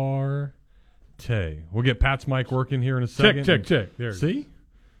Devontae. We'll get Pat's mic working here in a second. Check. There. See?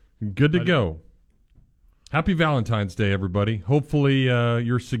 Good to go. Happy Valentine's Day, everybody. Hopefully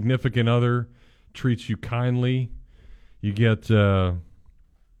your significant other treats you kindly. You get some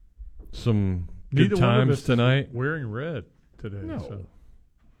good Neither one of times us tonight. is wearing red today. No. So.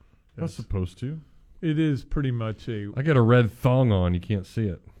 Not Yes. supposed to. It is pretty much a... I got a red thong on. You can't see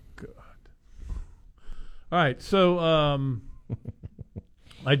it. God. All right, so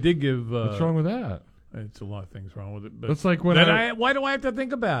I did give... What's wrong with that? It's a lot of things wrong with it. But That's like when why do I have to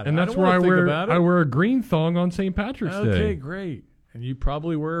think about it? and that's don't where wanna I think wear about it. I wear a green thong on St. Patrick's Day. Okay, great. And you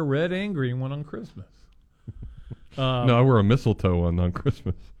probably wear a red and green one on Christmas. No, I wear a mistletoe one on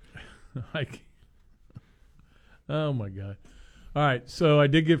Christmas. Oh my God! All right, so I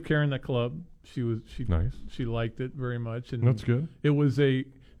did give Karen that club. She Nice. She liked it very much, and That's good. It was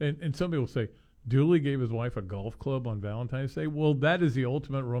and some people say Dooley gave his wife a golf club on Valentine's Day. Well, that is the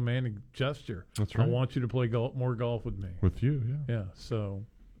ultimate romantic gesture. That's right. I want you to play more golf with me. With you, yeah. Yeah, so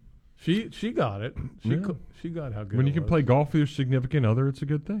she got it. She got how good. When it you can was. play golf with your significant other, it's a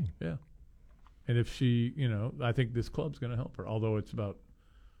good thing. Yeah. And if she, I think this club's going to help her. Although it's about,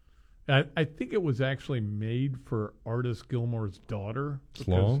 I think it was actually made for Artis Gilmore's daughter. It's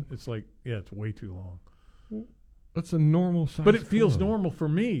long? It's like, it's way too long. That's a normal size. But it feels club. normal for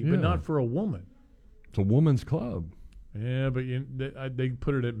me, Yeah. but not for a woman. It's a woman's club. Yeah, but they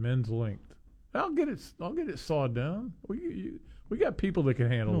put it at men's length. I'll get it sawed down. We got people that can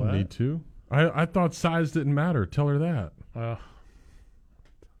I handle don't that. need to. I thought size didn't matter. Tell her that.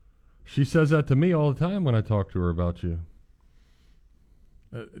 She says that to me all the time when I talk to her about you.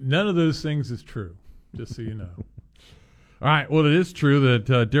 None of those things is true, just so you know. All right. Well, it is true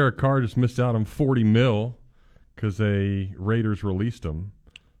that Derek Carr just missed out on $40 million because the Raiders released him.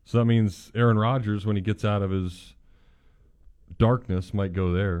 So that means Aaron Rodgers, when he gets out of his darkness, might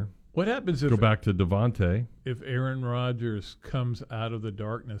go there. What happens Go back to Devontae. if Aaron Rodgers comes out of the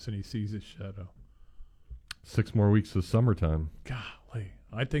darkness and he sees his shadow? 6 more weeks of summertime. Golly,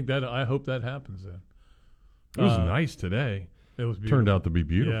 I hope that happens then. It was nice today. It was beautiful. Turned out to be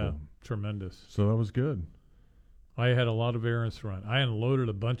beautiful. Yeah, tremendous. So that was good. I had a lot of errands to run. I unloaded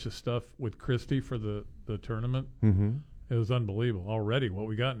a bunch of stuff with Christy for the tournament. Mm-hmm. It was unbelievable already what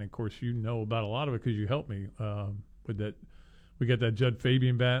we got, and of course you know about a lot of it because you helped me with that. We got that Judd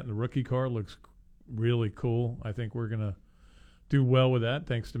Fabian bat, and the rookie card looks really cool. I think we're gonna do well with that.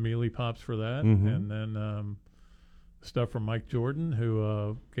 Thanks to Mealy Pops for that, Mm-hmm. and then stuff from Mike Jordan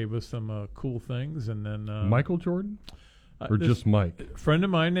who gave us some cool things, and then Michael Jordan? Or this just Mike? a friend of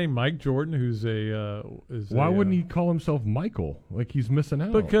mine named Mike Jordan, who's Why wouldn't he call himself Michael? Like he's missing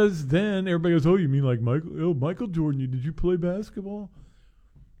out. Because then everybody goes, "Oh, you mean like Michael? Oh, Michael Jordan? Did you play basketball?"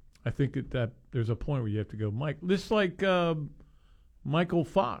 I think that there's a point where you have to go, Mike. This like Michael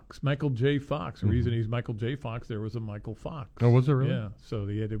Fox, Michael J. Fox. The reason he's Michael J. Fox, there was a Michael Fox. Oh, was there really? Yeah, so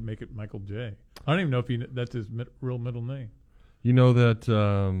they had to make it Michael J. I don't even know if that's his real middle name. You know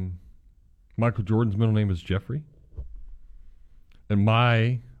that Michael Jordan's middle name is Jeffrey? And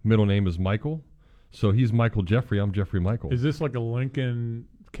my middle name is Michael. So he's Michael Jeffrey. I'm Jeffrey Michael. Is this like a Lincoln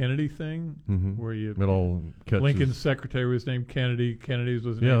Kennedy thing where you It all catches. Lincoln's secretary was named Kennedy, Kennedy's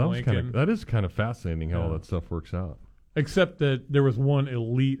was named Lincoln? That is kind of fascinating how all Yeah. that stuff works out. Except that there was one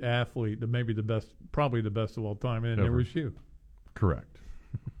elite athlete that maybe probably the best of all time, and there Ever. was you. Correct.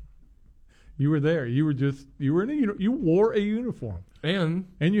 You were there. You wore a uniform, and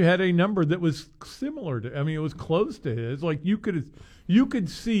you had a number that was similar to. I mean, it was close to his. Like you could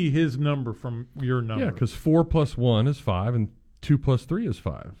see his number from your number. Yeah, because 4 + 1 is 5, and 2 + 3 is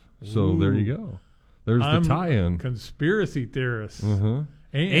 5. So there you go. There's I'm the tie-in. Conspiracy theorists. Uh-huh.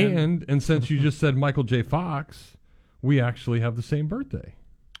 And since you just said Michael J. Fox, we actually have the same birthday.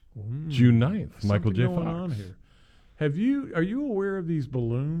 June 9th, Michael J. Something Fox. going on here. Are you aware of these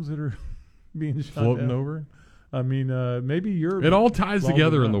balloons that are being shot Floating down? over. I mean, maybe you're. It all ties Long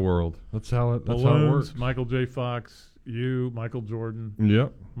together in enough. the world. That's how it Balloons, works. Michael J. Fox, you, Michael Jordan,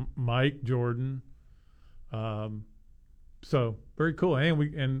 Yep. Mike Jordan. So very cool.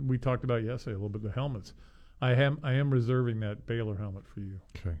 And we talked about yesterday a little bit the helmets. I am reserving that Baylor helmet for you.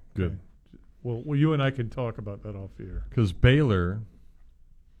 Okay, good. Okay. Well, you and I can talk about that off the air. Because Baylor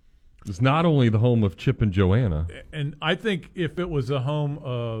is not only the home of Chip and Joanna. And I think if it was a home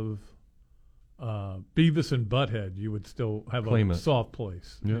of Beavis and Butthead, you would still have Claim a it. soft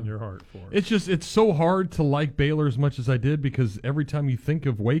place in your heart for it. It's so hard to like Baylor as much as I did because every time you think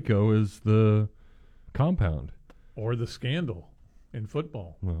of Waco is the compound. Or the scandal in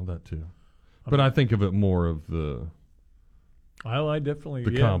football. Well, that too. But I think of it more of the I definitely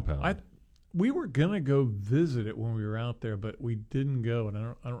the compound. We were gonna go visit it when we were out there, but we didn't go, and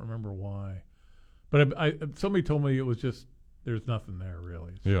I don't remember why. But somebody told me it was just there's nothing there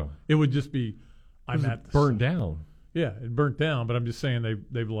really. Yeah. It would just be I'm at the burned down. Yeah, it burnt down. But I'm just saying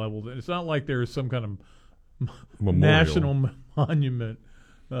they've leveled it. It's not like there's some kind of Memorial. national monument.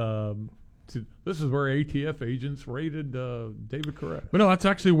 This is where ATF agents raided David Koresh. But no, that's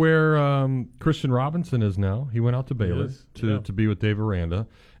actually where Christian Robinson is now. He went out to Baylor Yes, to be with Dave Aranda,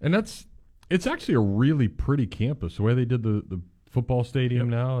 and it's actually a really pretty campus. The way they did the football stadium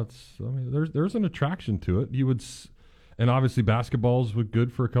now, there's an attraction to it. And obviously basketball's was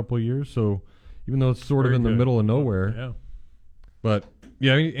good for a couple of years. So even though it's sort of in the middle of nowhere, but.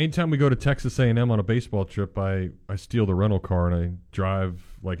 Yeah, anytime we go to Texas A&M on a baseball trip, I steal the rental car and I drive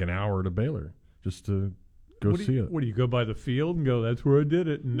like an hour to Baylor just to go see it. What do you go by the field and go, that's where I did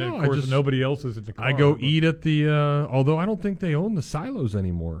it? And No, of course, nobody else is in the car. I go eat at the although I don't think they own the silos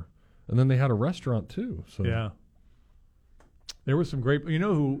anymore. And then they had a restaurant too. So yeah. There was some great,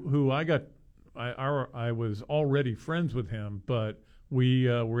 who I was already friends with him, but we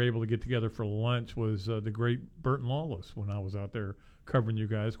were able to get together for lunch was the great Burton Lawless when I was out there covering you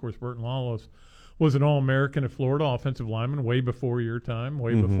guys. Of course, Burton Lawless was an All-American at Florida, offensive lineman, way before your time,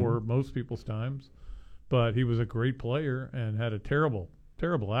 way before most people's times. But he was a great player and had a terrible,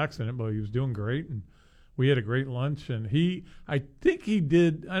 terrible accident, but he was doing great. And we had a great lunch. And I think he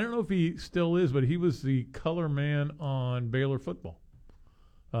did, I don't know if he still is, but he was the color man on Baylor football.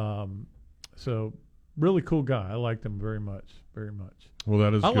 So really cool guy. I liked him very much, very much. Well,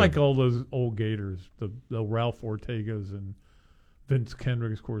 that is I good. like all those old Gators, the Ralph Ortegas and Vince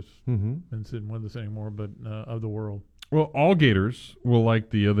Kendricks, of course. Vince didn't win this anymore, but of the world. Well, all Gators will like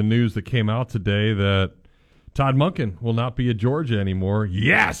the news that came out today that Todd Monken will not be at Georgia anymore.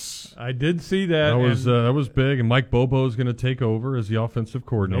 Yes, I did see that. That was big, and Mike Bobo is going to take over as the offensive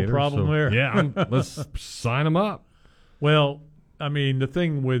coordinator. No problem there. Yeah, let's sign him up. Well, I mean, the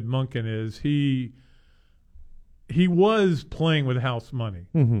thing with Monken is he was playing with house money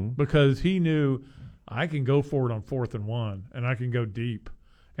because he knew I can go for it on 4th and 1, and I can go deep.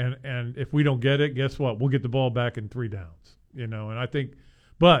 And if we don't get it, guess what? We'll get the ball back in 3 downs. And I think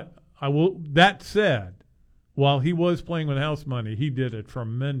 – but I will – that said, while he was playing with house money, he did a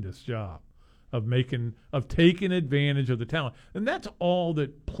tremendous job of taking advantage of the talent. And that's all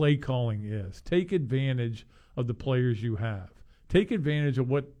that play calling is. Take advantage of the players you have. Take advantage of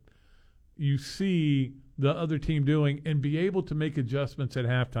what you see the other team doing and be able to make adjustments at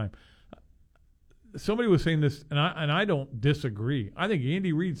halftime. Somebody was saying this, and I don't disagree. I think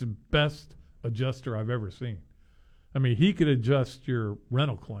Andy Reid's the best adjuster I've ever seen. I mean, he could adjust your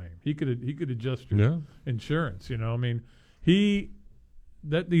rental claim. He could adjust your insurance. I mean, the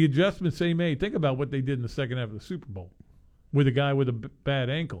adjustments they made. Think about what they did in the second half of the Super Bowl with a guy with a bad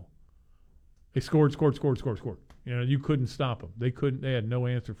ankle. They scored. You couldn't stop them. They couldn't. They had no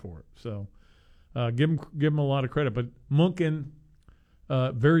answer for it. So give them a lot of credit. But Monken.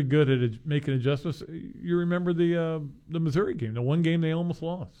 Very good at making adjustments. You remember the Missouri game, the one game they almost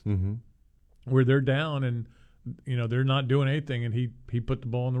lost, where they're down and they're not doing anything, and he put the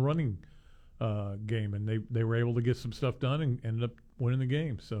ball in the running game, and they were able to get some stuff done and ended up winning the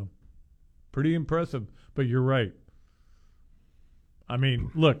game. So pretty impressive. But you're right. I mean,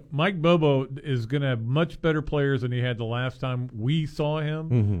 look, Mike Bobo is going to have much better players than he had the last time we saw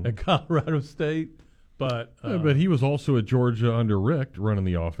him at Colorado State. But he was also at Georgia under Rick running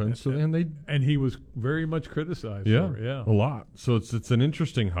the offense, and he was very much criticized. For it, a lot. So it's an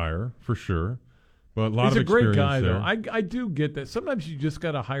interesting hire for sure, but a lot He's of a great experience guy there. though. I do get that. Sometimes you just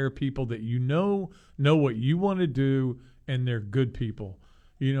got to hire people that know what you want to do, and they're good people.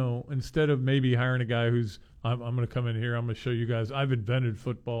 Instead of maybe hiring a guy who's I'm going to come in here, I'm going to show you guys I've invented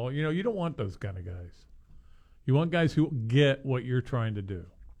football. You don't want those kind of guys. You want guys who get what you're trying to do.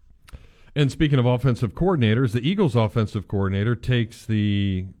 And speaking of offensive coordinators, the Eagles' offensive coordinator takes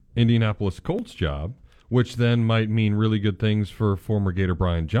the Indianapolis Colts job, which then might mean really good things for former Gator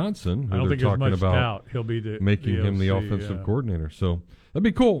Brian Johnson, who I don't they're think there's talking much about doubt he'll be making him the OC, offensive coordinator. So that'd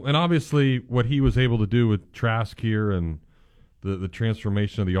be cool. And obviously what he was able to do with Trask here and the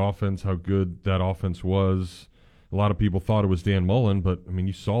transformation of the offense, how good that offense was. A lot of people thought it was Dan Mullen, but, I mean,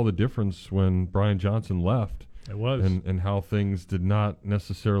 you saw the difference when Brian Johnson left. It was. And how things did not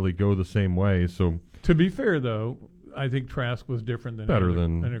necessarily go the same way. So to be fair, though, I think Trask was different than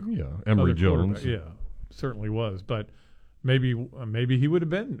Emory Jones. Yeah, certainly was. But maybe he would have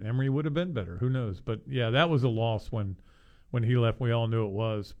been. Emory would have been better. Who knows? But, yeah, that was a loss when he left. We all knew it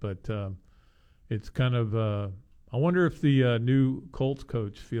was. But it's kind of I wonder if the new Colts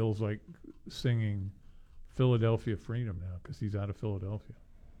coach feels like singing Philadelphia Freedom now because he's out of Philadelphia.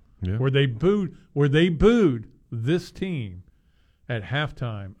 Yeah. Where they booed this team at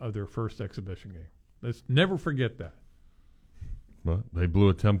halftime of their first exhibition game. Let's never forget that. But they blew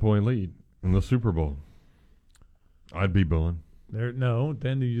a 10-point lead in the Super Bowl. I'd be booing.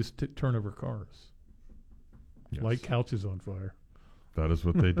 Then you just turn over cars. Yes. Light couches on fire. That is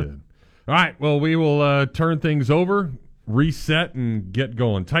what they did. All right, well, we will turn things over, reset, and get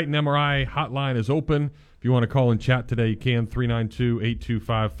going. Titan MRI hotline is open. If you want to call and chat today, you can,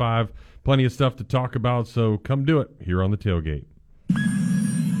 392-8255. Plenty of stuff to talk about, so come do it here on the Tailgate.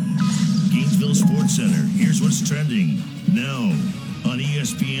 Gainesville Sports Center. Here's what's trending now on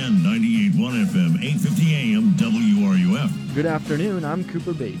ESPN 98.1 FM, 850 AM, WRUF. Good afternoon, I'm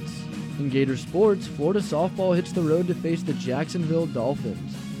Cooper Bates. In Gator sports, Florida softball hits the road to face the Jacksonville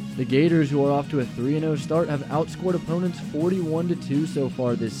Dolphins. The Gators, who are off to a 3-0 start, have outscored opponents 41-2 so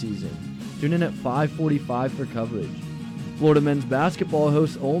far this season. Tune in at 5:45 for coverage. Florida men's basketball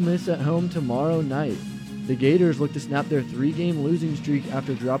hosts Ole Miss at home tomorrow night. The Gators look to snap their 3-game losing streak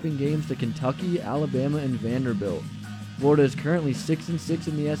after dropping games to Kentucky, Alabama, and Vanderbilt. Florida is currently 6-6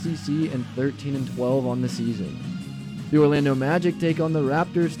 in the SEC and 13-12 on the season. The Orlando Magic take on the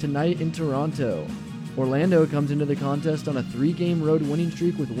Raptors tonight in Toronto. Orlando comes into the contest on a 3-game road winning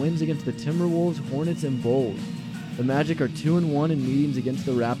streak with wins against the Timberwolves, Hornets, and Bulls. The Magic are 2-1 in meetings against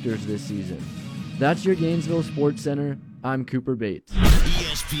the Raptors this season. That's your Gainesville Sports Center. I'm Cooper Bates.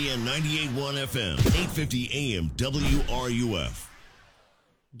 ESPN 98.1 FM, 850 AM, WRUF.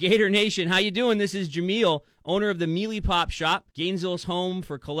 Gator Nation, how you doing? This is Jameel, owner of the Mealy Pop Shop, Gainesville's home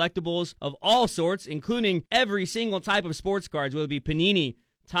for collectibles of all sorts, including every single type of sports cards, whether it be Panini,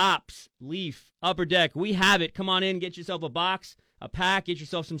 Topps, Leaf, Upper Deck. We have it. Come on in, get yourself a box, a pack, get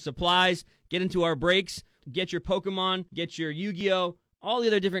yourself some supplies, get into our breaks, get your Pokemon, get your Yu-Gi-Oh! All the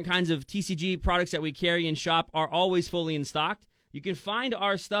other different kinds of TCG products that we carry and shop are always fully in stock. You can find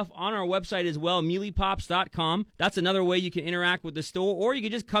our stuff on our website as well, mealypops.com. That's another way you can interact with the store, or you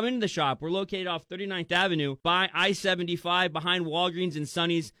can just come into the shop. We're located off 39th Avenue by I-75 behind Walgreens and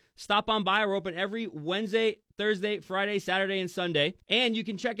Sonny's. Stop on by. We're open every Wednesday, Thursday, Friday, Saturday, and Sunday. And you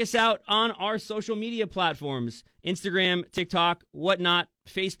can check us out on our social media platforms, Instagram, TikTok, whatnot,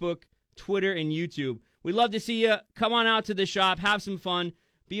 Facebook, Twitter, and YouTube. We'd love to see you. Come on out to the shop, have some fun,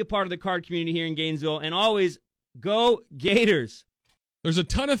 be a part of the card community here in Gainesville, and always go Gators. There's a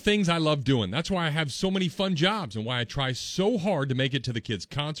ton of things I love doing. That's why I have so many fun jobs and why I try so hard to make it to the kids'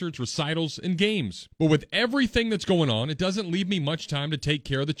 concerts, recitals, and games. But with everything that's going on, it doesn't leave me much time to take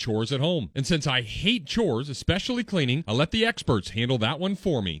care of the chores at home. And since I hate chores, especially cleaning, I let the experts handle that one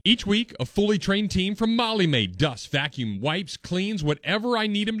for me. Each week, a fully trained team from Molly Maid dusts, vacuum, wipes, cleans, whatever I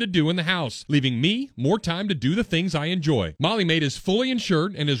need them to do in the house, leaving me more time to do the things I enjoy. Molly Maid is fully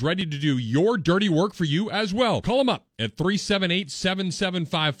insured and is ready to do your dirty work for you as well. Call them up at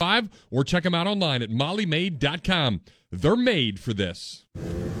 378-7755 or check them out online at mollymaid.com. They're made for this.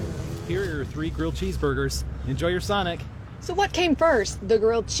 Here are your 3 grilled cheeseburgers. Enjoy your Sonic. So what came first, the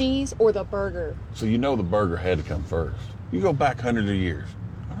grilled cheese or the burger? So you know the burger had to come first. You go back hundreds of years.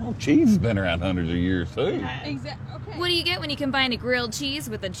 Oh, cheese has been around hundreds of years, too. Exactly. Okay. What do you get when you combine a grilled cheese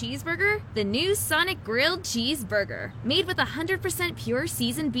with a cheeseburger? The new Sonic Grilled Cheeseburger. Made with 100% pure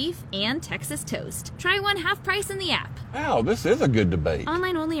seasoned beef and Texas toast. Try one half price in the app. Wow, this is a good debate.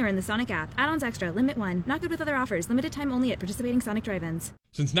 Online only or in the Sonic app. Add-ons extra. Limit 1. Not good with other offers. Limited time only at participating Sonic drive-ins.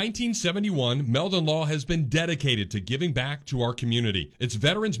 Since 1971, Meldon Law has been dedicated to giving back to our community. Its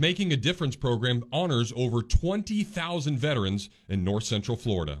Veterans Making a Difference program honors over 20,000 veterans in North Central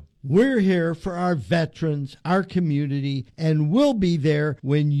Florida. We're here for our veterans, our community, and we'll be there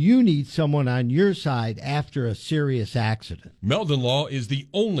when you need someone on your side after a serious accident. Meldon Law is the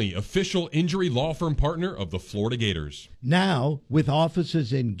only official injury law firm partner of the Florida Gators. Now, with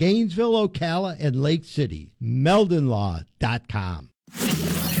offices in Gainesville, Ocala, and Lake City, meldonlaw.com.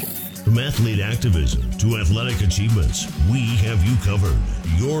 From athlete activism to athletic achievements, we have you covered.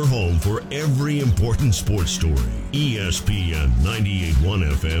 Your home for every important sports story. ESPN 98.1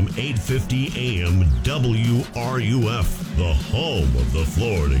 FM, 850 AM, WRUF, the home of the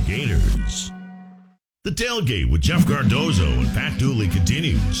Florida Gators. The Tailgate with Jeff Cardozo and Pat Dooley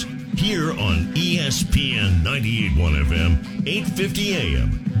continues here on ESPN 98.1 FM, 850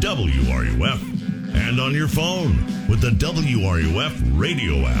 AM, WRUF, and on your phone with the WRUF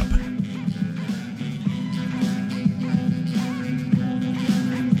radio app.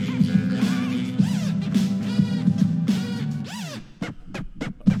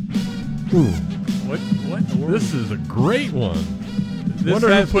 What in the world? This is a great one. This Wonder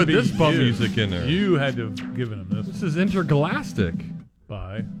who has to put be this bum you. music in there. You had to have given him this. This is Intergalactic.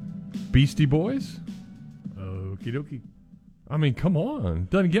 By Beastie Boys? okie dokie. I mean, come on.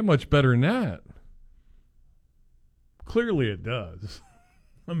 Doesn't get much better than that. Clearly it does.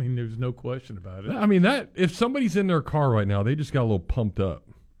 I mean, there's no question about it. I mean, that if somebody's in their car right now, they just got a little pumped up.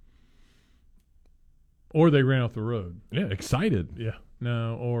 Or they ran off the road. Yeah, excited. Yeah.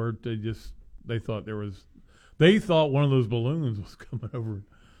 No, or they thought one of those balloons was coming over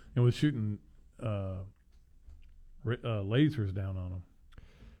and was shooting lasers down on them.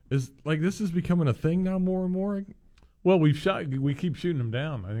 This is becoming a thing now more and more? Well, we keep shooting them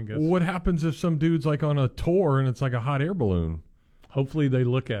down. I think that's... What happens if some dude's like on a tour and it's like a hot air balloon? Hopefully they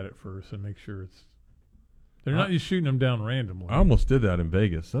look at it first and make sure they're not just shooting them down randomly. I almost did that in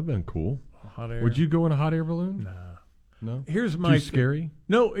Vegas. That'd been cool. Hot air. Would you go in a hot air balloon? Nah. No? Here's my Too scary?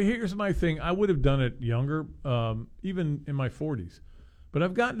 No, here's my thing. I would have done it younger, even in my 40s. But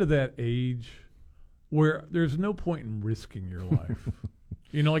I've gotten to that age where there's no point in risking your life.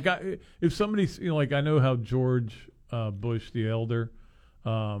 If somebody's, I know how George Bush, the elder,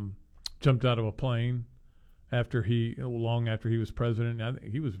 jumped out of a plane long after he was president. I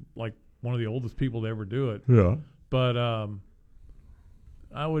think he was like one of the oldest people to ever do it. Yeah. But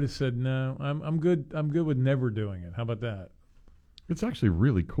I would have said no. I'm good. I'm good with never doing it. How about that? It's actually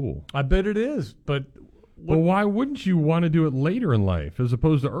really cool. I bet it is. But why wouldn't you want to do it later in life as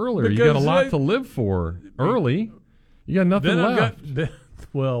opposed to earlier? You got a lot to live for. Early, you got nothing left.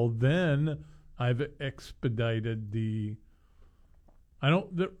 Then I've expedited the.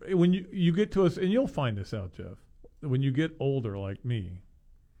 When you get to us, and you'll find this out, Jeff. When you get older, like me,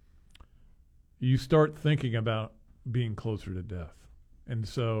 you start thinking about being closer to death. And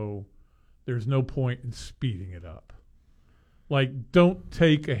so there's no point in speeding it up. Like, don't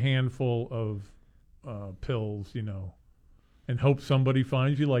take a handful of pills, and hope somebody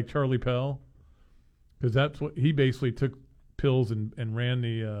finds you like Charlie Pell. Because that's what he basically took pills and ran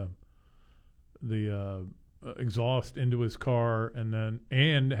the exhaust into his car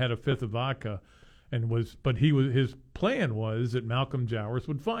and had a fifth of vodka his plan was that Malcolm Jowers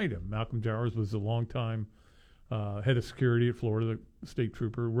would find him. Malcolm Jowers was a longtime head of security at Florida, the state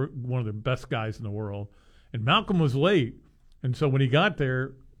trooper, one of the best guys in the world. And Malcolm was late, and so when he got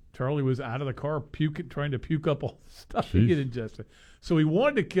there, Charlie was out of the car trying to puke up all the stuff he had ingested. So he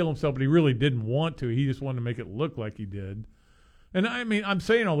wanted to kill himself, but he really didn't want to. He just wanted to make it look like he did. And I mean, I'm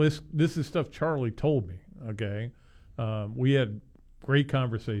saying all this. This is stuff Charlie told me. Okay, we had great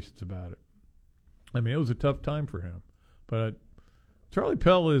conversations about it. I mean, it was a tough time for him, but Charlie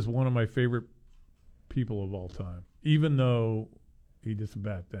Pell is one of my favorite people of all time, even though he did some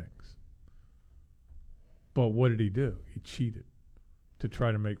bad things. But what did he do? He cheated to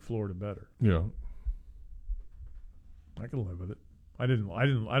try to make Florida better. Yeah, I can live with it. I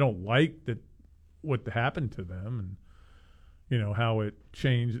don't like that what happened to them and how it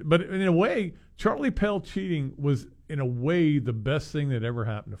changed. But in a way, Charlie Pell cheating was in a way the best thing that ever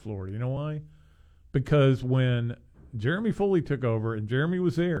happened to Florida. You know why? Because when Jeremy Foley took over, and Jeremy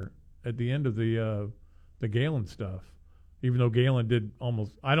was there at the end of the Galen stuff, even though Galen did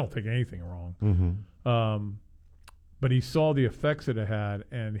I don't think anything wrong. Mm-hmm. But he saw the effects that it had,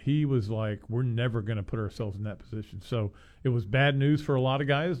 and he was like, we're never going to put ourselves in that position. So it was bad news for a lot of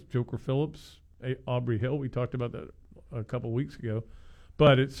guys. Joker Phillips, Aubrey Hill, we talked about that a couple of weeks ago.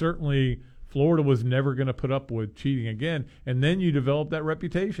 But it certainly, Florida was never going to put up with cheating again. And then you develop that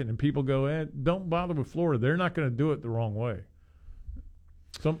reputation, and people go, don't bother with Florida. They're not going to do it the wrong way.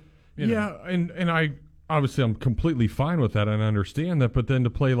 And I obviously I'm completely fine with that and I understand that, but then to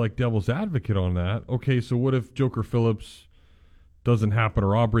play like devil's advocate on that, okay, so what if Joker Phillips doesn't happen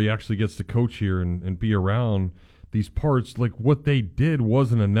or Aubrey actually gets to coach here and be around these parts? Like, what they did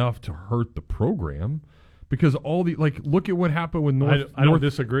wasn't enough to hurt the program because look at what happened with North. I don't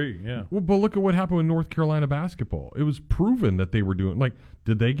disagree, yeah. Well, but look at what happened with North Carolina basketball. It was proven that they were doing,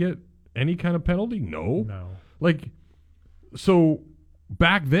 did they get any kind of penalty? No. So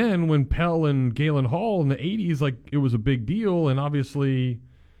back then, when Pell and Galen Hall in the 80s, it was a big deal, and obviously,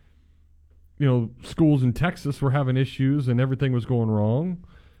 schools in Texas were having issues and everything was going wrong.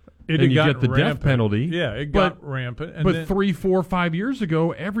 And you get the death penalty. Yeah, it got rampant. But 3, 4, 5 years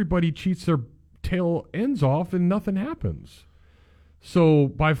ago, everybody cheats their tail ends off and nothing happens. So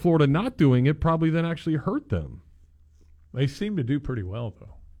by Florida not doing it, probably then actually hurt them. They seem to do pretty well,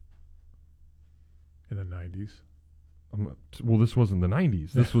 though, in the 90s. Well, this wasn't the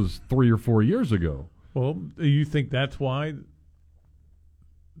 90s. This was 3 or 4 years ago. Well, do you think that's why?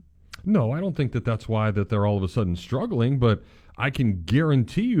 No, I don't think that's why that they're all of a sudden struggling, but I can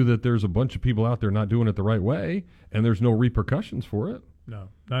guarantee you that there's a bunch of people out there not doing it the right way, and there's no repercussions for it. No,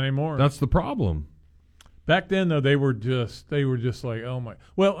 not anymore. That's the problem. Back then, though, they were just like, oh my.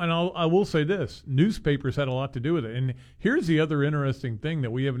 Well, and I will say this: newspapers had a lot to do with it. And here's the other interesting thing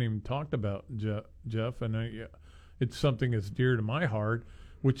that we haven't even talked about, Jeff, and it's something that's dear to my heart.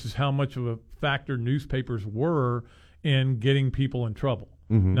 which is how much of a factor newspapers were in getting people in trouble.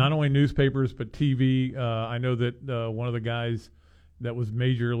 Not only newspapers, but TV. I know that one of the guys that was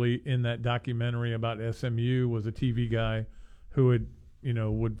majorly in that documentary about SMU was a TV guy who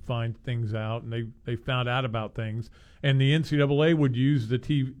would find things out, and they found out about things. And the NCAA would use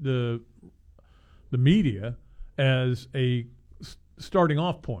the media as a starting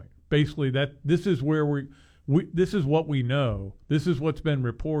off point. Basically, that this is where this is what we know. This is what's been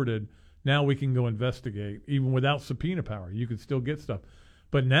reported. Now we can go investigate, even without subpoena power. You can still get stuff.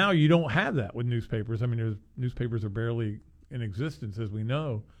 But now you don't have that with newspapers. I mean, newspapers are barely in existence, as we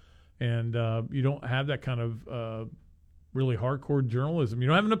know. And you don't have that kind of really hardcore journalism. You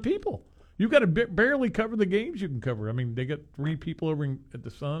don't have enough people. You've got to barely cover the games you can cover. I mean, they got 3 people over at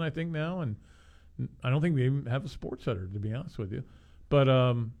the Sun, I think, now. And I don't think they even have a sports editor, to be honest with you. But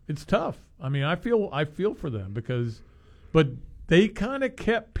it's tough. I mean, I feel for them but they kind of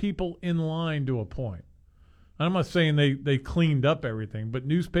kept people in line to a point. I'm not saying they cleaned up everything, but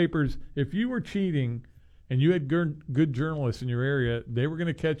newspapers, if you were cheating and you had good journalists in your area, they were going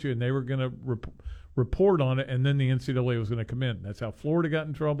to catch you and they were going to report on it, and then the NCAA was going to come in. That's how Florida got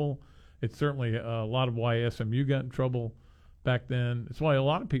in trouble. It's certainly a lot of why SMU got in trouble back then. It's why a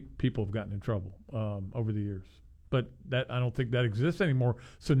lot of people have gotten in trouble over the years. But that I don't think that exists anymore.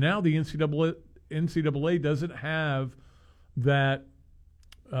 So now the NCAA doesn't have that.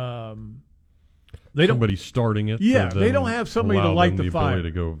 Somebody starting it. Yeah, they don't have somebody to light the fire.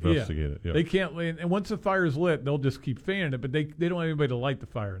 To go investigate it. Yeah. They can't. And once the fire is lit, they'll just keep fanning it. But they don't have anybody to light the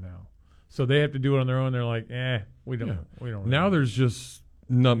fire now. So they have to do it on their own. They're like, we don't. Yeah. We don't. Now there's just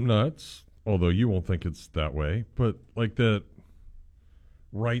numbnuts. Although you won't think it's that way, but like that,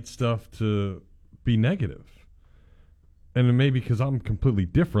 write stuff to be negative. And maybe because I'm completely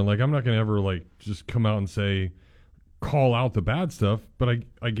different, like I'm not going to ever like just come out and say, call out the bad stuff. But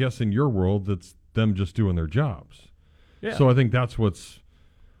I guess in your world, that's them just doing their jobs. Yeah. So I think that's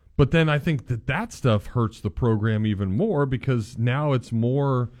but then I think that stuff hurts the program even more because now it's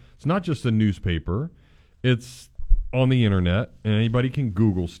not just a newspaper. It's on the internet and anybody can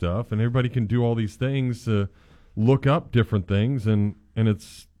Google stuff and everybody can do all these things to look up different things and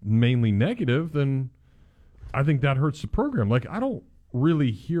it's mainly negative, then I think that hurts the program. Like, I don't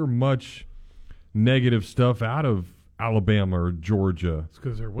really hear much negative stuff out of Alabama or Georgia. It's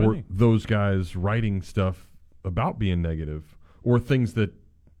because they're winning. Or those guys writing stuff about being negative or things that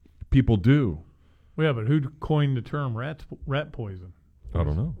people do. Well, yeah, but who coined the term rat poison? I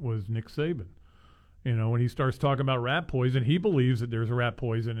don't know. Was Nick Saban. When he starts talking about rat poison, he believes that there's a rat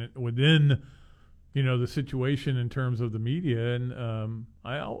poison within, the situation in terms of the media. And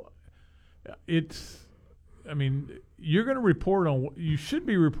you're going to report on you should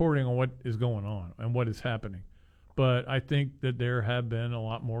be reporting on what is going on and what is happening. But I think that there have been a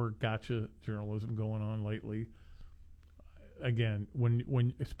lot more gotcha journalism going on lately. Again,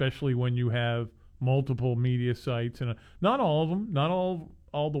 especially when you have multiple media sites, and not all of them, not all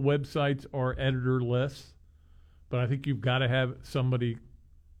the websites are editor-less, but I think you've got to have somebody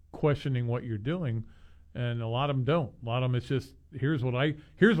questioning what you're doing, and a lot of them don't. A lot of them, it's just here's what I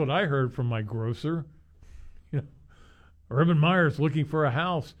heard from my grocer. Urban Meyer's looking for a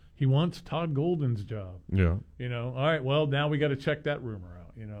house. He wants Todd Golden's job. Yeah. All right. Well, now we got to check that rumor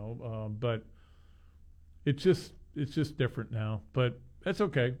out. But it's just different now. But that's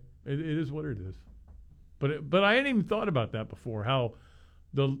okay. It is what it is. But I hadn't even thought about that before. How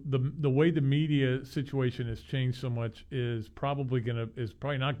the way the media situation has changed so much is probably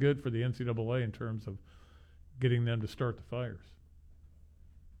not good for the NCAA in terms of getting them to start the fires.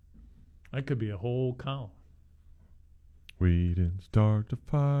 That could be a whole column. We didn't start the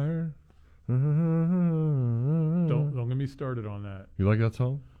fire. Don't get me started on that. You like that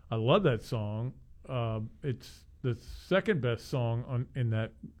song? I love that song. It's the second best song in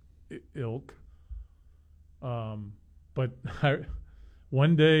that ilk. But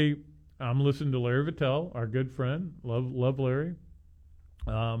one day I'm listening to Larry Vittel, our good friend, love Larry.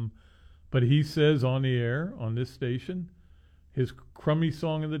 But he says on the air on this station, his crummy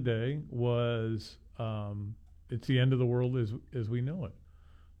song of the day was "It's the End of the World as We Know It"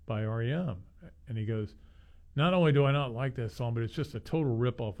 by R.E.M. And he goes, not only do I not like that song, but it's just a total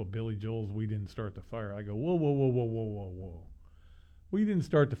ripoff of Billy Joel's "We Didn't Start the Fire." I go, whoa. "We Didn't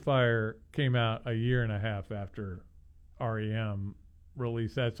Start the Fire" came out a year and a half after R.E.M.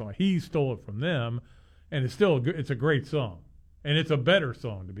 released that song. He stole it from them, and it's a great song. And it's a better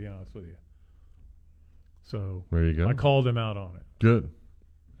song, to be honest with you. So there you go. I called him out on it. Good.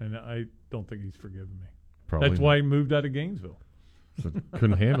 And I don't think he's forgiven me. Probably That's why he moved out of Gainesville. So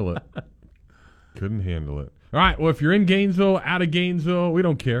couldn't handle it. Couldn't handle it. All right, well, if you're in Gainesville, out of Gainesville, we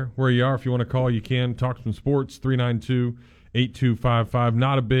don't care where you are. If you want to call, you can. Talk some sports, 392-8255.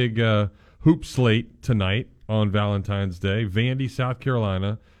 Not a big hoop slate tonight on Valentine's Day. Vandy, South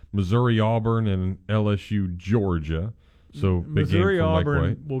Carolina, Missouri, Auburn, and LSU, Georgia. So big Missouri, game for Mike Auburn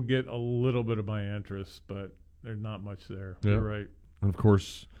White. will get a little bit of my interest, but there's not much there. Yeah. You're right. And, of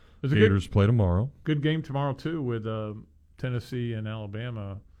course, There's Gators play tomorrow. Good game tomorrow, too, with Tennessee and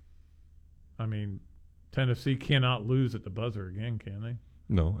Alabama. I mean, Tennessee cannot lose at the buzzer again, can they?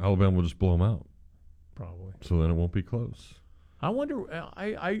 No, Alabama will just blow them out. Probably. So then it won't be close. I wonder.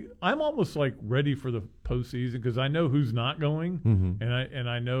 I'm almost like ready for the postseason because I know who's not going, Mm-hmm. and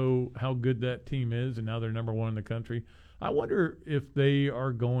I know how good that team is, and now they're number one in the country. I wonder if they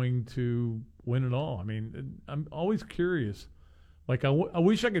are going to win it all. I mean, I'm always curious. Like I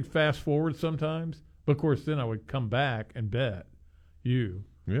wish I could fast forward sometimes, but of course then I would come back and bet you.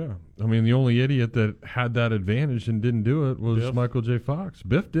 Yeah. I mean, the only idiot that had that advantage and didn't do it was Biff. Michael J. Fox.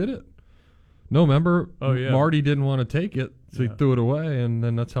 Biff did it. No, remember? Oh, yeah. Marty didn't want to take it, so Yeah. he threw it away, and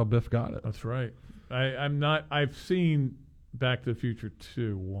then that's how Biff got it. That's right. I've seen Back to the Future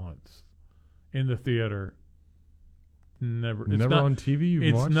 2 once in the theater. Never On TV? You've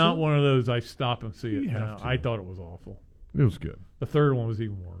It's watched not it? one of those I stop and see it You have now. to. I thought it was awful. It was good. The third one was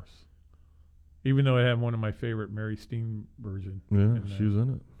even worse. Even though it had one of my favorite Mary Steenburgen. Yeah, in she there. was in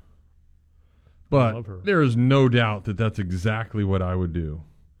it. I But love her. there is no doubt that that's exactly what I would do.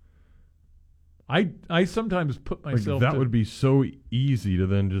 I sometimes put Like, myself that to, would be so easy to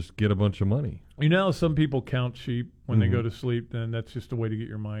then just get a bunch of money. You know how some people count sheep when they Mhm. go to sleep, then that's just a way to get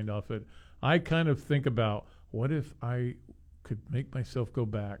your mind off it. I kind of think about what if I could make myself go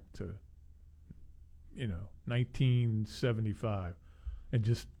back to 1975 and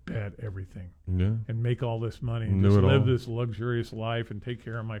just bet everything Yeah. and make all this money and Do just it live all. this luxurious life and take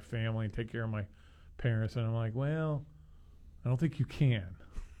care of my family and take care of my parents. And I'm like, well, I don't think you can.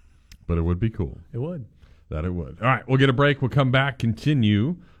 But it would be cool. It would. That it would. All right, we'll get a break. We'll come back,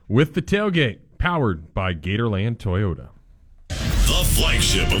 continue with the tailgate, powered by Gatorland Toyota. The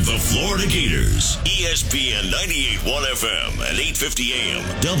flagship of the Florida Gators, ESPN 98.1 FM and 850 AM,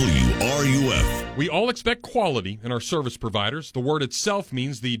 WRUF. We all expect quality in our service providers. The word itself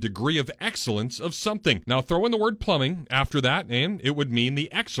means the degree of excellence of something. Now throw in the word plumbing after that, and it would mean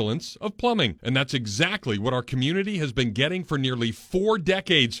the excellence of plumbing. And that's exactly what our community has been getting for nearly 4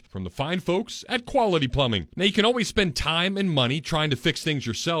 decades from the fine folks at Quality Plumbing. Now you can always spend time and money trying to fix things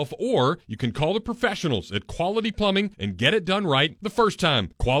yourself, or you can call the professionals at Quality Plumbing and get it done right the first time.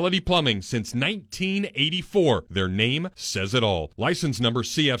 Quality Plumbing since 1984. Their name says it all. License number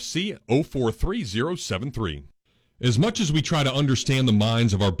CFC 043073. As much as we try to understand the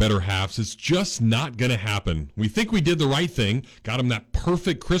minds of our better halves, it's just not going to happen. We think we did the right thing, got them that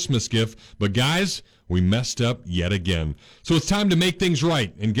perfect Christmas gift, but guys, we messed up yet again. So it's time to make things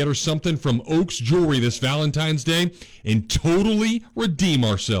right and get her something from Oaks Jewelry this Valentine's Day and totally redeem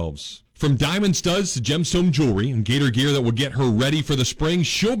ourselves. From diamond studs to gemstone jewelry and Gator gear that will get her ready for the spring,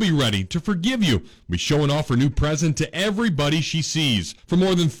 she'll be ready to forgive you. Be showing off her new present to everybody she sees. For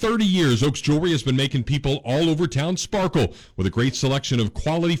more than 30 years, Oaks Jewelry has been making people all over town sparkle with a great selection of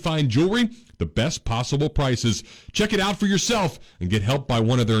quality fine jewelry, the best possible prices. Check it out for yourself and get help by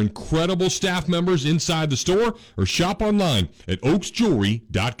one of their incredible staff members inside the store or shop online at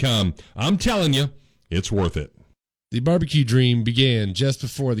oaksjewelry.com. I'm telling you, it's worth it. The barbecue dream began just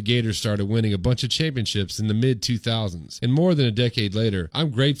before the Gators started winning a bunch of championships in the mid-2000s. And more than a decade later, I'm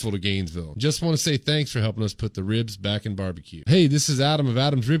grateful to Gainesville. Just want to say thanks for helping us put the ribs back in barbecue. Hey, this is Adam of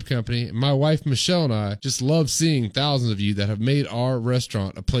Adam's Rib Company, and my wife Michelle and I just love seeing thousands of you that have made our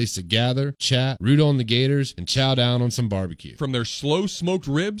restaurant a place to gather, chat, root on the Gators, and chow down on some barbecue. From their slow smoked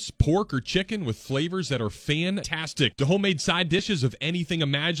ribs, pork, or chicken with flavors that are fantastic, to homemade side dishes of anything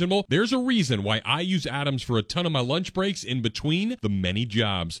imaginable, there's a reason why I use Adams for a ton of my lunch breaks in between the many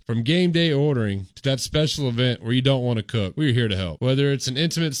jobs. From game day ordering to that special event where you don't want to cook, we're here to help. Whether it's an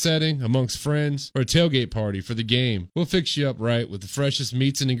intimate setting amongst friends or a tailgate party for the game, we'll fix you up right with the freshest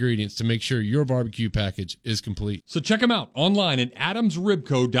meats and ingredients to make sure your barbecue package is complete. So check them out online at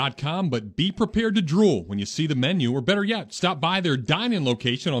adamsribco.com, but be prepared to drool when you see the menu, or better yet, stop by their dine-in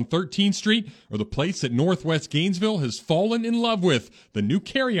location on 13th Street or the place that Northwest Gainesville has fallen in love with, the new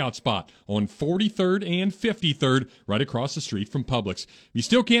carryout spot on 43rd and 53rd, right across the street from Publix. If you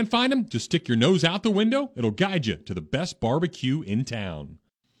still can't find them, just stick your nose out the window. It'll guide you to the best barbecue in town.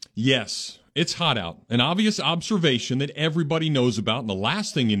 Yes, It's hot out, an obvious observation that everybody knows about, and the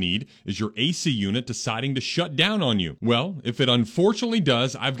last thing you need is your AC unit deciding to shut down on you. Well, if it unfortunately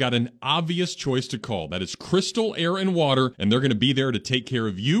does, I've got an obvious choice to call. That is Crystal Air and Water, and they're going to be there to take care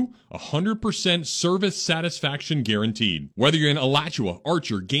of you, 100% service satisfaction guaranteed. Whether you're in Alachua,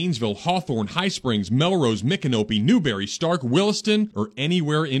 Archer, Gainesville, Hawthorne, High Springs, Melrose, Micanopy, Newberry, Stark, Williston, or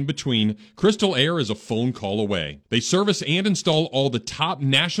anywhere in between, Crystal Air is a phone call away. They service and install all the top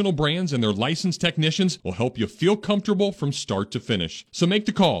national brands, and their licensed technicians will help you feel comfortable from start to finish. So make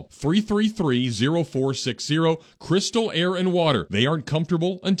the call, 333-0460, Crystal Air and Water. They aren't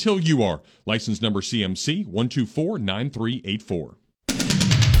comfortable until you are. License number CMC 1249384.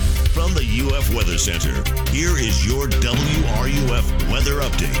 From the UF Weather Center, here is your WRUF weather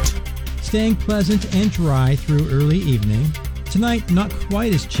update. Staying pleasant and dry through early evening. Tonight, not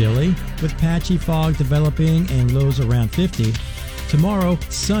quite as chilly, with patchy fog developing and lows around 50. Tomorrow,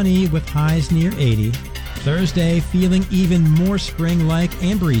 sunny with highs near 80. Thursday, feeling even more spring-like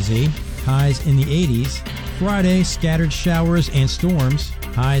and breezy, highs in the 80s. Friday, scattered showers and storms,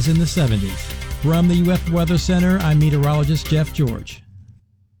 highs in the 70s. From the UF Weather Center, I'm meteorologist Jeff George.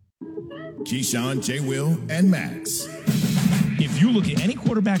 Keyshawn, J. Will, and Max. If you look at any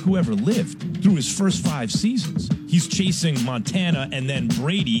quarterback who ever lived through his first 5 seasons, he's chasing Montana and then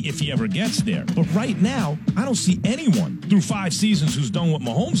Brady if he ever gets there. But right now, I don't see anyone through 5 seasons who's done what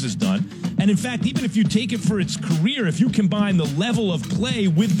Mahomes has done. And in fact, even if you take it for its career, if you combine the level of play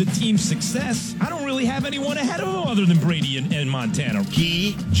with the team's success, I don't really have anyone ahead of him other than Brady and Montana.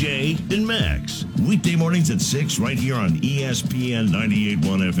 Key, Jay, and Max. Weekday mornings at 6 right here on ESPN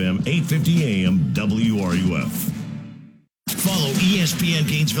 98.1 FM, 850 AM, WRUF. Follow ESPN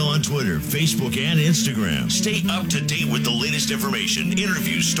Gainesville on Twitter, Facebook, and Instagram. Stay up to date with the latest information,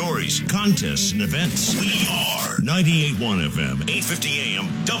 interviews, stories, contests, and events. We are 98.1 FM, 850 AM,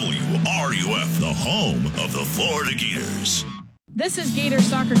 WRUF, the home of the Florida Gators. This is Gator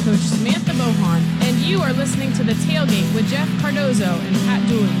soccer coach Samantha Bohan, and you are listening to The Tailgate with Jeff Cardozo and Pat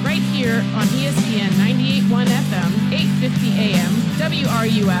Dooley right here on ESPN 98.1 FM, 850 AM,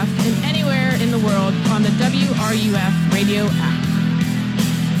 WRUF, and anywhere in the world on the WRUF radio app.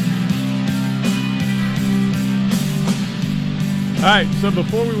 All right, so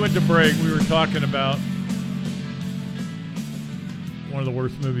before we went to break, we were talking about one of the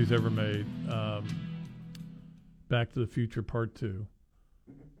worst movies ever made, Back to the Future Part 2,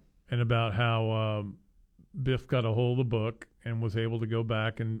 and about how Biff got a hold of the book and was able to go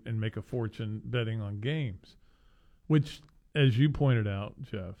back and make a fortune betting on games, which, as you pointed out,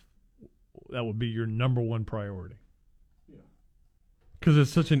 Jeff, that would be your number one priority. Because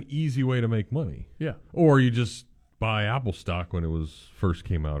it's such an easy way to make money. Yeah. Or you just buy Apple stock when it was first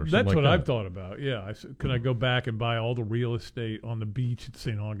came out or something like that. That's what I've thought about, yeah. Could I go back and buy all the real estate on the beach at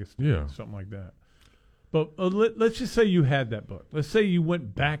St. Augustine? Yeah. Something like that. But let's just say you had that book. Let's say you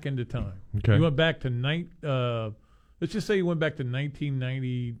went back into time. Okay. You went back to let's just say you went back to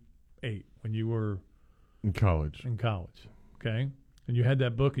 1998 when you were in college. Okay, and you had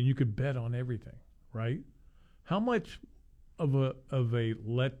that book and you could bet on everything, right? How much of a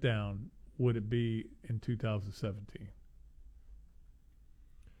letdown would it be in 2017?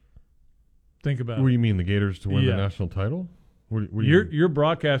 Think about it. What do you mean, the Gators to win the national title? What do you you're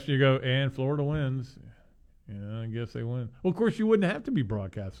broadcasting. You go, and Florida wins. Yeah, I guess they win. Well, of course, you wouldn't have to be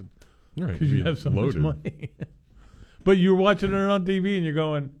broadcasting because you have so much money. But you're watching it on TV and you're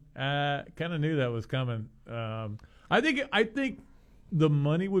going, kind of knew that was coming. I think the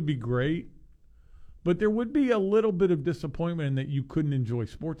money would be great, but there would be a little bit of disappointment in that you couldn't enjoy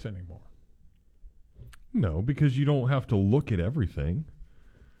sports anymore. No, because you don't have to look at everything.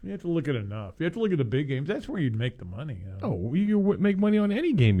 You have to look at enough. You have to look at the big games. That's where you'd make the money. You know? Oh, you make money on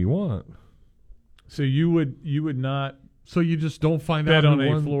any game you want. So you would not. So you just don't find bet out on who a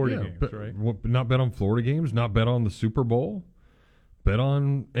won. Florida games, right? Not bet on Florida games. Not bet on the Super Bowl. Bet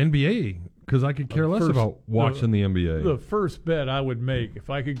on NBA because I could care less about watching the NBA. The first bet I would make if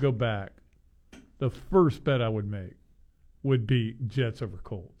I could go back, the first bet I would make would be Jets over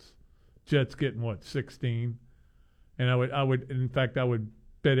Colts. Jets getting 16, and I would in fact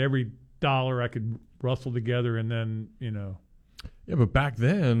bet every dollar I could rustle together, and then Yeah, but back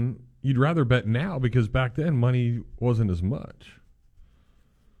then you'd rather bet now because back then money wasn't as much,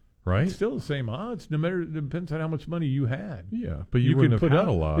 right? It's still the same odds. No matter, it depends on how much money you had. Yeah, but you wouldn't have had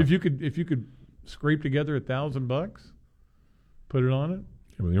a lot. If you could scrape together $1,000, put it on it.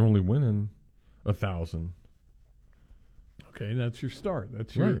 Yeah, but you're only winning 1,000. Okay, that's your start.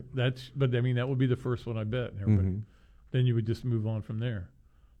 That's right. But I mean that would be the first one I bet. And everybody. Then you would just move on from there.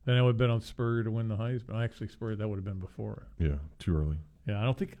 Then I would bet on Spurrier to win the Heisman. Actually, Spurrier, that would have been before. Yeah, too early. Yeah,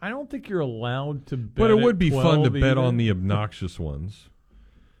 I don't think you're allowed to bet. But it would at be fun to 12 bet on even. the obnoxious ones,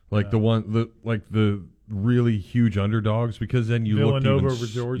 like the really huge underdogs, because then you Villanova look over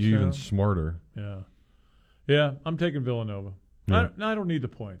Georgetown. even smarter. Yeah. I'm taking Villanova. Yeah. I don't need the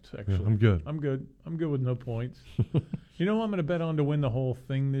points. Actually, Yeah, I'm good. I'm good with no points. You know who I'm going to bet on to win the whole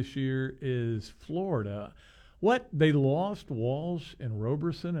thing this year is Florida. What, they lost Walsh and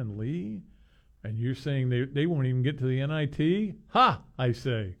Roberson and Lee, and you're saying they won't even get to the NIT? Ha! I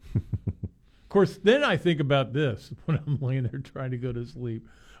say. Of course, then I think about this when I'm laying there trying to go to sleep.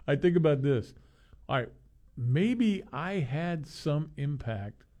 I think about this. All right, maybe I had some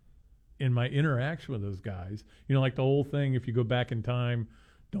impact in my interaction with those guys. You know, like the whole thing, if you go back in time,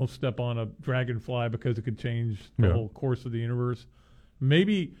 don't step on a dragonfly because it could change the whole course of the universe.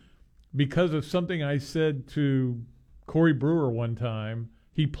 Maybe because of something I said to Corey Brewer one time,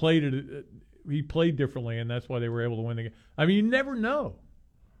 he played differently, and that's why they were able to win the game. I mean, you never know.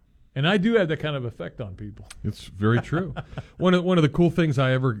 And I do have that kind of effect on people. It's very true. One of the cool things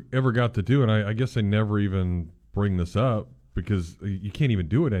I ever got to do, and I guess I never even bring this up because you can't even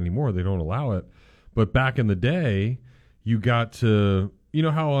do it anymore. They don't allow it. But back in the day, you got to, you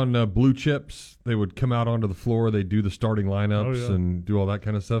know how on Blue Chips they would come out onto the floor, they'd do the starting lineups and do all that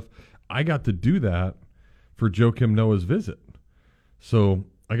kind of stuff. I got to do that for Joakim Noah's visit. So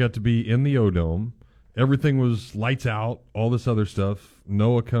I got to be in the O-Dome. Everything was lights out, all this other stuff.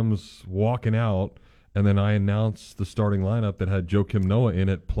 Noah comes walking out, and then I announced the starting lineup that had Joakim Noah in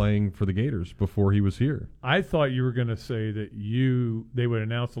it playing for the Gators before he was here. I thought you were going to say that they would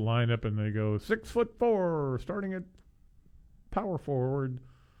announce the lineup and they go 6'4", starting at power forward,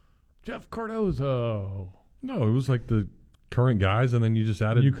 Jeff Cardozo. No, it was like the current guys, and then you just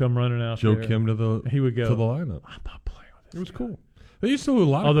added you come running out Joakim to the lineup. I'm not playing with this. It was cool. They used to do a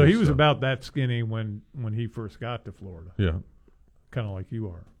lot. Although of cool he was stuff. about that skinny when he first got to Florida. Yeah, kind of like you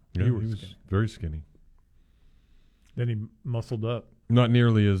are. Yeah, you were he was skinny. very skinny. Then he muscled up. Not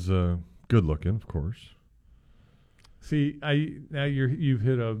nearly as good looking, of course. See, you've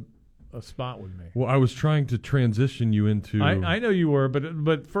hit a spot with me. Well, I was trying to transition you into. I know you were,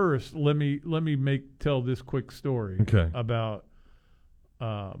 but first let me tell this quick story. Okay. About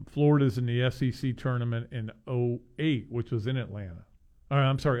Florida's in the SEC tournament in 2008, which was in Atlanta.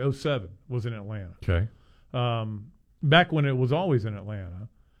 I'm sorry, 2007 was in Atlanta. Okay. Back when it was always in Atlanta.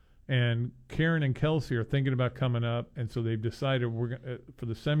 And Karen and Kelsey are thinking about coming up, and so they've decided for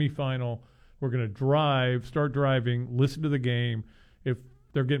the semifinal, we're going to start driving, listen to the game. If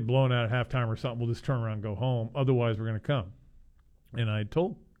they're getting blown out at halftime or something, we'll just turn around and go home. Otherwise, we're going to come. And I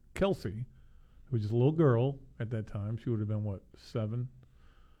told Kelsey, who was just a little girl at that time, she would have been, 7?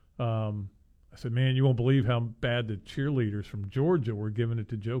 I said, man, you won't believe how bad the cheerleaders from Georgia were giving it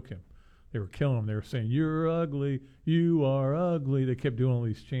to Joakim. They were killing him. They were saying, "You're ugly. You are ugly." They kept doing all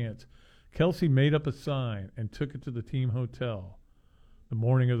these chants. Kelsey made up a sign and took it to the team hotel the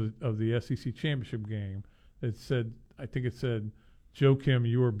morning of the SEC championship game. It said, I think it said, "Joakim,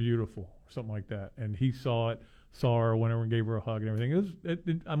 you are beautiful," or something like that. And he saw her, went over and gave her a hug and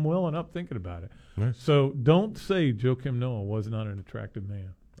everything. I'm welling up thinking about it. Nice. So don't say Joakim Noah was not an attractive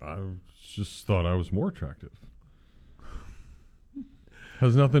man. I just thought I was more attractive.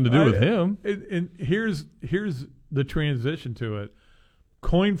 Has nothing to do with him. And here's the transition to it.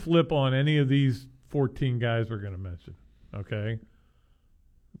 Coin flip on any of these 14 guys we're going to mention. Okay?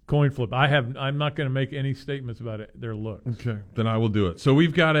 Coin flip. I'm not going to make any statements about their looks. Okay, then I will do it. So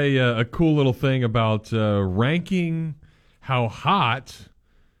we've got a cool little thing about ranking how hot,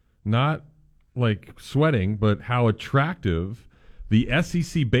 not like sweating, but how attractive the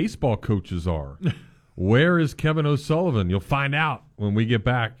SEC baseball coaches are. Where is Kevin O'Sullivan? You'll find out when we get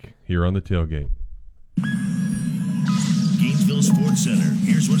back here on the Tailgate. Gainesville Sports Center.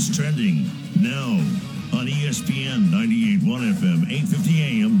 Here's what's trending now on ESPN 98.1 FM, 850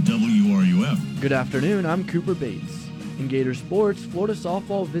 AM, WRUF. Good afternoon, I'm Cooper Bates. In Gator sports, Florida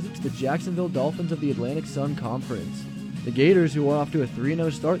softball visits the Jacksonville Dolphins of the Atlantic Sun Conference. The Gators, who are off to a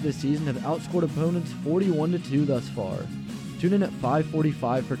 3-0 start this season, have outscored opponents 41-2 thus far. Tune in at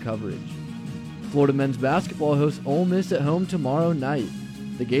 5:45 for coverage. Florida men's basketball hosts Ole Miss at home tomorrow night.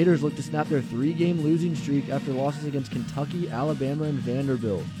 The Gators look to snap their 3-game losing streak after losses against Kentucky, Alabama, and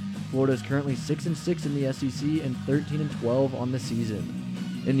Vanderbilt. Florida is currently 6-6 in the SEC and 13-12 on the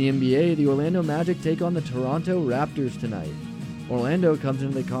season. In the NBA, the Orlando Magic take on the Toronto Raptors tonight. Orlando comes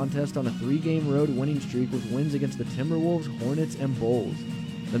into the contest on a 3-game road winning streak with wins against the Timberwolves, Hornets, and Bulls.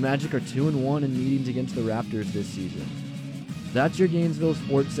 The Magic are 2-1 in meetings against the Raptors this season. That's your Gainesville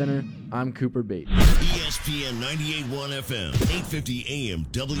Sports Center. I'm Cooper Bates. ESPN 98.1 FM, 850 AM,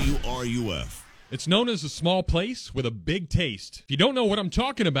 WRUF. It's known as a small place with a big taste. If you don't know what I'm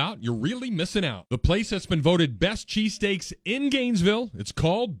talking about, you're really missing out. The place that's been voted best cheesesteaks in Gainesville, it's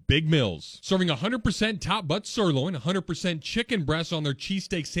called Big Mills. Serving 100% top butt sirloin, 100% chicken breast on their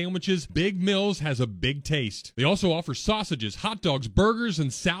cheesesteak sandwiches, Big Mills has a big taste. They also offer sausages, hot dogs, burgers,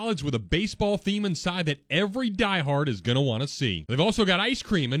 and salads with a baseball theme inside that every diehard is going to want to see. They've also got ice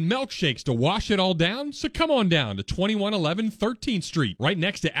cream and milkshakes to wash it all down, so come on down to 2111 13th Street, right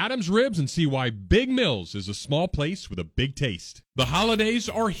next to Adam's Ribs, and see why Big Mills is a small place with a big taste. The holidays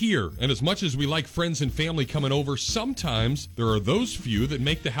are here, and as much as we like friends and family coming over, sometimes there are those few that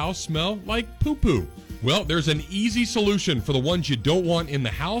make the house smell like poo-poo. Well, there's an easy solution for the ones you don't want in the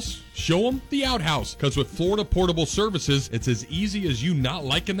house. Show them the outhouse, because with Florida Portable Services, it's as easy as you not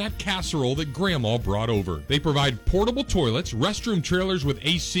liking that casserole that Grandma brought over. They provide portable toilets, restroom trailers with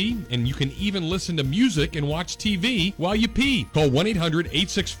AC, and you can even listen to music and watch TV while you pee. Call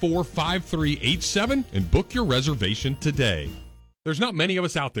 1-800-864-5387 and book your reservation today. There's not many of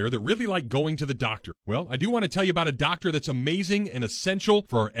us out there that really like going to the doctor. Well, I do want to tell you about a doctor that's amazing and essential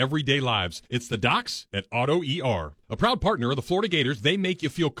for our everyday lives. It's the docs at Auto ER. A proud partner of the Florida Gators, they make you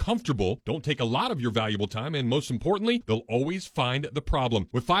feel comfortable, don't take a lot of your valuable time, and most importantly, they'll always find the problem.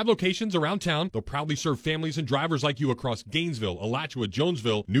 With 5 locations around town, they'll proudly serve families and drivers like you across Gainesville, Alachua,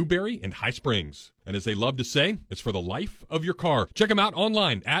 Jonesville, Newberry, and High Springs. And as they love to say, it's for the life of your car. Check them out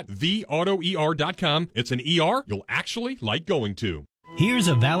online at theautoer.com. It's an ER you'll actually like going to. Here's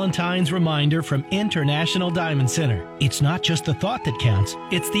a Valentine's reminder from International Diamond Center. It's not just the thought that counts,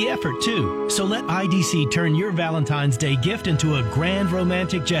 it's the effort too. So let IDC turn your Valentine's Day gift into a grand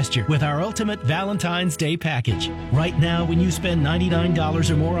romantic gesture with our ultimate Valentine's Day package. Right now, when you spend $99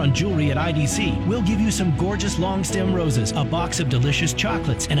 or more on jewelry at IDC, we'll give you some gorgeous long stem roses, a box of delicious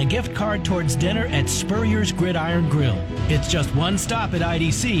chocolates, and a gift card towards dinner at Spurrier's Gridiron Grill. It's just one stop at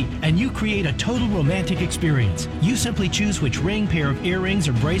IDC, and you create a total romantic experience. You simply choose which ring, pair of earrings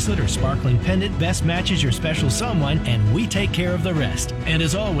or bracelet or sparkling pendant best matches your special someone, and we take care of the rest. And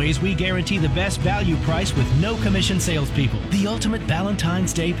as always, we guarantee the best value price with no commission salespeople. The ultimate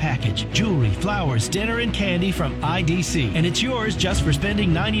Valentine's Day package. Jewelry, flowers, dinner, and candy from IDC. And it's yours just for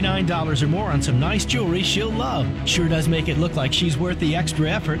spending $99 or more on some nice jewelry she'll love. Sure does make it look like she's worth the extra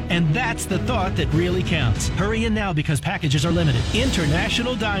effort, and that's the thought that really counts. Hurry in now because packages are limited.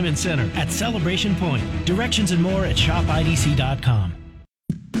 International Diamond Center at Celebration Point. Directions and more at shopidc.com.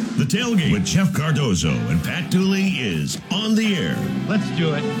 The Tailgate with Jeff Cardozo and Pat Dooley is on the air. Let's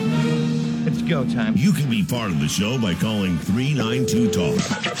do it. It's go time. You can be part of the show by calling 392-TALK.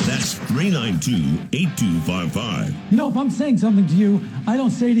 That's 392-8255. You know, if I'm saying something to you, I don't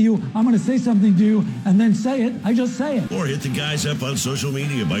say to you, I'm going to say something to you and then say it. I just say it. Or hit the guys up on social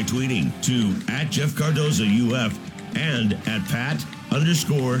media by tweeting to @JeffCardozoUF and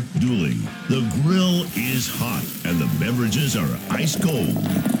 @Pat_Dooley. The grill is hot and the beverages are ice cold.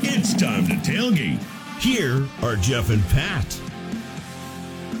 It's time to tailgate. Here are Jeff and Pat.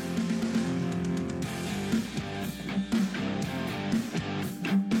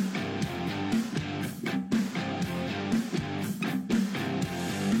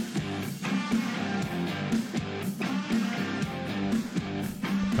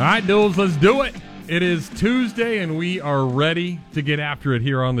 All right, Duels, let's do it. It is Tuesday, and we are ready to get after it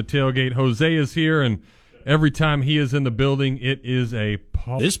here on the Tailgate. Jose is here, and every time he is in the building, it is a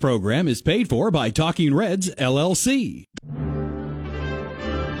pop. This program is paid for by Talking Reds, LLC.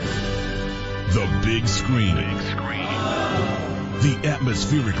 The big screen. The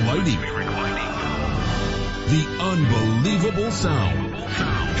atmospheric lighting. The unbelievable sound.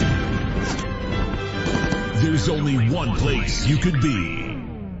 There's only one place you could be.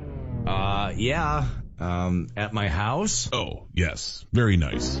 At my house? Oh, yes. Very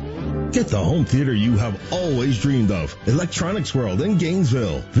nice. Get the home theater you have always dreamed of. Electronics World in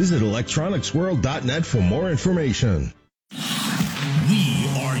Gainesville. Visit electronicsworld.net for more information. We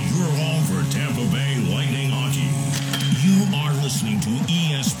are your home for Tampa Bay Lightning hockey. You are listening to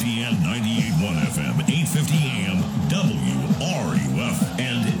ESPN 98.1 FM, 850 AM, WRUF,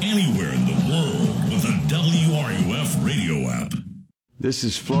 and anywhere in the world with a WRUF radio app. This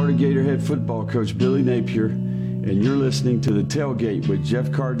is Florida Gator head football coach Billy Napier, and you're listening to The Tailgate with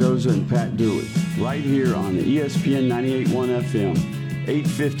Jeff Cardozo and Pat Dooley, right here on ESPN 98.1 FM,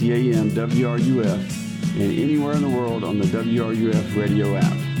 850 AM WRUF, and anywhere in the world on the WRUF radio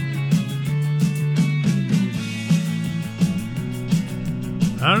app.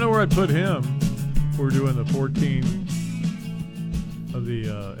 I don't know where I'd put him. We're doing the 14 of the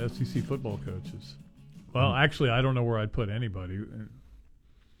SEC football coaches. Well, actually, I don't know where I'd put anybody.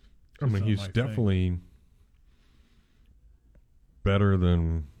 I mean, he's definitely better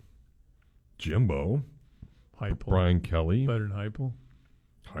than Jimbo. Heupel. Brian Kelly. Better than Heupel.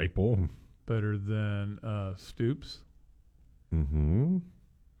 Heupel. Better than Stoops. Mm-hmm.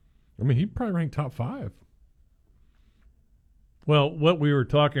 I mean, he'd probably rank top 5. Well, what we were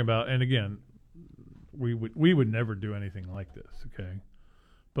talking about, and again, we would never do anything like this, okay?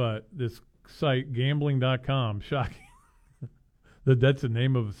 But this site, gambling.com, shocking that's the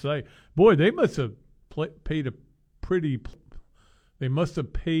name of the site. Boy, they must have paid a pretty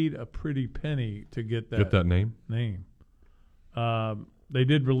penny to get that name. They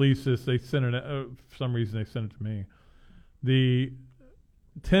did release this. They sent it. For some reason, they sent it to me. The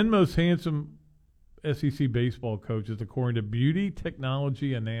 10 most handsome SEC baseball coaches according to Beauty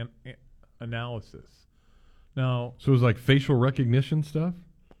Technology Analysis. Now, so it was like facial recognition stuff.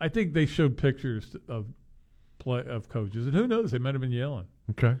 I think they showed pictures of coaches, and who knows? They might have been yelling.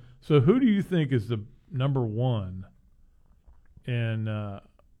 Okay. So, who do you think is the number one in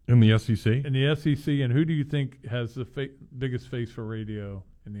the SEC? In the SEC, and who do you think has the biggest face for radio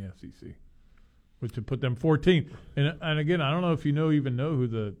in the SEC? Which would put them 14th. And again, I don't know if you even know who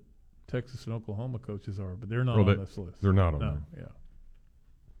the Texas and Oklahoma coaches are, but they're not on this list. They're not on no, there.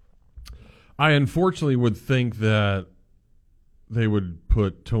 Yeah. I unfortunately would think that they would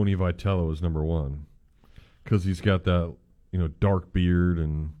put Tony Vitello as number 1 because he's got that dark beard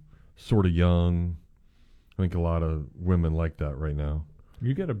and sort of young. I think a lot of women like that right now.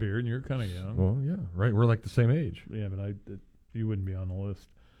 You got a beard and you're kind of young. Well, yeah, right. We're like the same age. Yeah, but you wouldn't be on the list.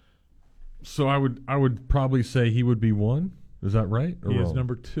 So I would probably say he would be 1. Is that right? He is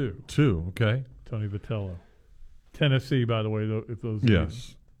number 2. 2, okay. Tony Vitello. Tennessee, by the way, though, if those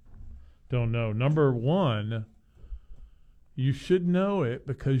yes. Don't know. Number 1, you should know it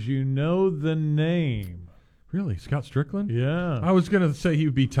because you know the name. Really? Scott Strickland? Yeah. I was going to say he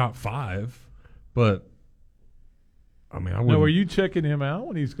would be top 5, but I mean, I wouldn't. Now, are you checking him out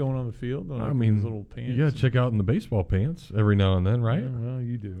when he's going on the field? I mean, his little pants. You got to check out in the baseball pants every now and then, right? Yeah, well,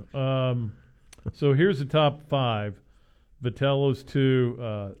 you do. So here's the top 5. Vitello's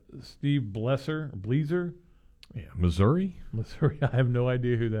 2, Steve Bleezer. Yeah, Missouri. I have no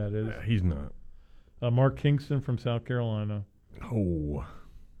idea who that is. Yeah, he's not. Mark Kingston from South Carolina. Oh.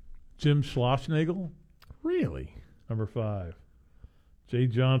 Jim Schlossnagle. Really? Number 5. Jay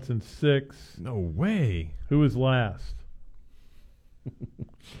Johnson 6. No way. Who was last?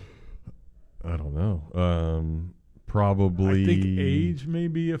 I don't know. Probably. I think age may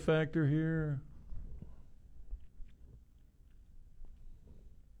be a factor here.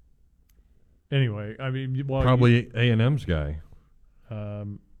 Anyway, I mean, probably A&M's guy. I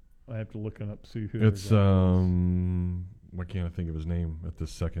have to look it up, see who. It's why can't I think of his name at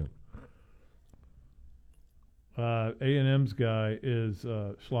this second? A&M's guy is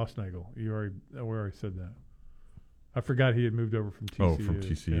Schlossnagle. We already said that. I forgot he had moved over from TCU. Oh, from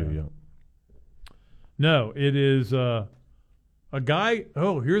TCU, yeah. No, it is a guy.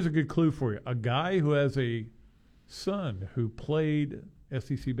 Oh, here's a good clue for you. A guy who has a son who played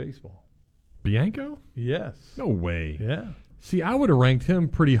SEC baseball. Bianco? Yes. No way. Yeah. See, I would have ranked him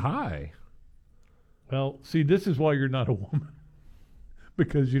pretty high. Well, see, this is why you're not a woman.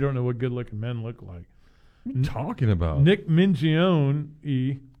 Because you don't know what good-looking men look like. What are you talking about? Nick Mingione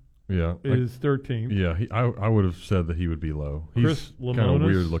is 13th. Yeah, I would have said that he would be low. He's kind of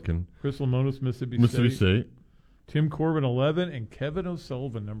weird looking. Chris Lemonis, Mississippi State. Tim Corbin, 11, and Kevin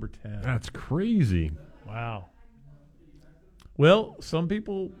O'Sullivan, number 10. That's crazy. Wow. Well, some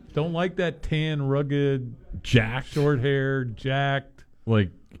people don't like that tan, rugged, jacked, short hair, jacked,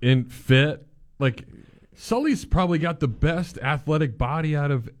 like in fit. Like Sully's probably got the best athletic body out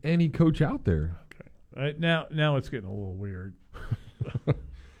of any coach out there. Okay, now it's getting a little weird.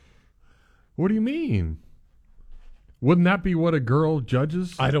 What do you mean? Wouldn't that be what a girl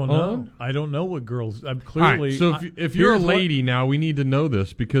judges? I don't know. on? I don't know what girls. I'm clearly. All right, so if you're a lady now, we need to know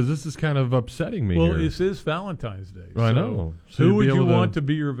this because this is kind of upsetting me. Well, here. this is Valentine's Day. I know. So who would you want to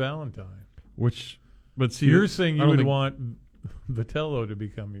be your Valentine? But see, you're saying you would want Vitello to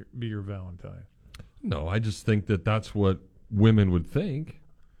be your Valentine. No, I just think that that's what women would think.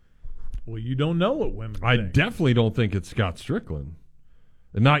 Well, you don't know what women I think. definitely don't think it's Scott Strickland.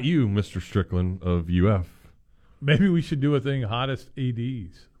 And not you, Mr. Strickland of UF. Maybe we should do a thing, hottest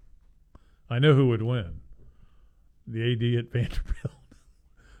ADs. I know who would win. The AD at Vanderbilt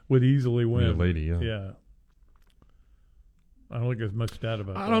would easily win. Yeah, lady, yeah. Yeah. I don't think there's much doubt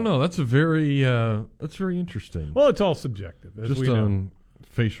about that. I don't know. That's very interesting. Well, it's all subjective. As Just we know. on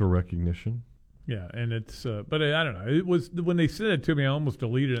facial recognition. Yeah, and it's but I don't know. It was when they said it to me, I almost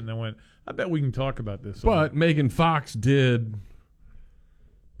deleted it and then went, I bet we can talk about this. But Megan Fox did.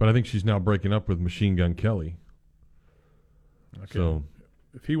 But I think she's now breaking up with Machine Gun Kelly. Okay. So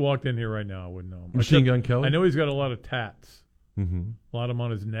If he walked in here right now, I wouldn't know him. Machine Gun Kelly? I know he's got a lot of tats. Mm-hmm. A lot of them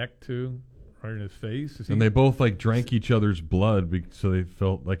on his neck, too, right in his face. And they both, drank each other's blood so they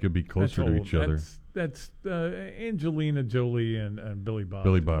felt like it'd be closer to each other. That's Angelina Jolie and Billy Bob.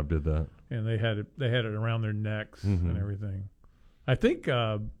 Billy Bob did that. And they had it around their necks and everything. I think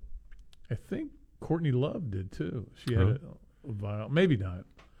Courtney Love did, too. She had a vial. Maybe not.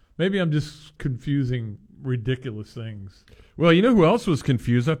 Maybe I'm just confusing ridiculous things. Well, you know who else was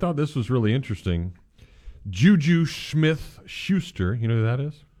confused? I thought this was really interesting. Juju Smith-Schuster. You know who that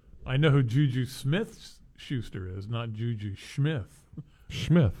is? I know who Juju Smith-Schuster is, not Juju Smith.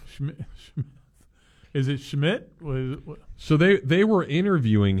 Schmidt. Is it Schmidt? So they were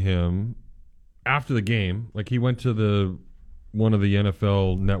interviewing him after the game. Like, he went to one of the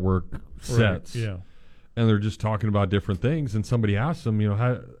NFL Network sets. Right, yeah. And they're just talking about different things. And somebody asked him,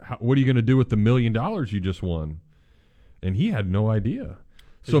 how what are you going to do with the $1 million you just won? And he had no idea.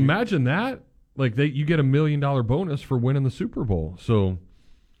 So imagine that. Like, you get $1 million bonus for winning the Super Bowl. So,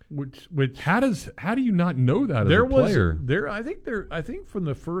 which how do you not know that as a player? I think from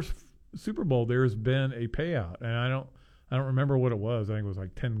the first Super Bowl there's been a payout, and I don't remember what it was. I think it was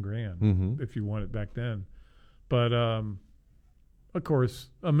like $10,000 if you won it back then. But of course,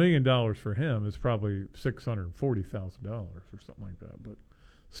 $1 million for him is probably $640,000 or something like that. But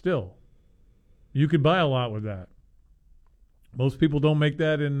still, you could buy a lot with that. Most people don't make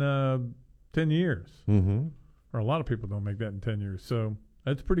that in 10 years. Mm-hmm. Or a lot of people don't make that in 10 years. So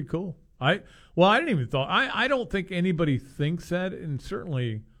that's pretty cool. I didn't even thought. I don't think anybody thinks that. And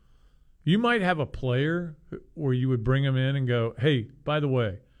certainly, you might have a player where you would bring him in and go, hey, by the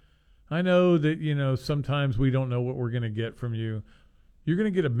way, I know that, sometimes we don't know what we're going to get from you. You're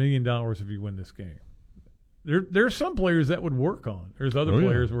going to get $1 million if you win this game. There are some players that would work on. There's other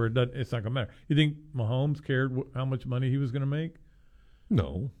players where it's not going to matter. You think Mahomes cared how much money he was going to make?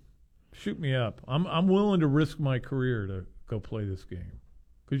 No. Shoot me up. I'm willing to risk my career to go play this game.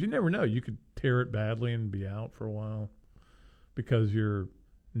 Because you never know. You could tear it badly and be out for a while because you're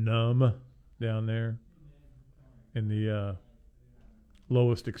numb down there in the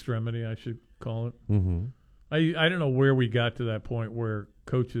lowest extremity, I should call it. Mm-hmm. I don't know where we got to that point where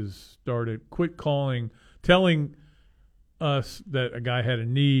coaches quit telling us that a guy had a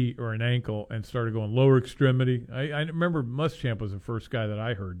knee or an ankle and started going lower extremity. I remember Muschamp was the first guy that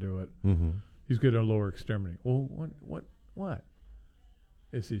I heard do it. Mm-hmm. He's good on lower extremity. Well, what?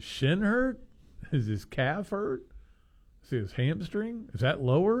 Is his shin hurt? Is his calf hurt? Is his hamstring? Is that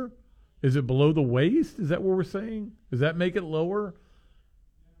lower? Is it below the waist? Is that what we're saying? Does that make it lower?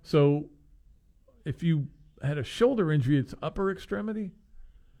 So if you had a shoulder injury, it's upper extremity.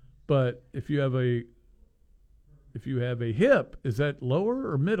 But if you have a hip, is that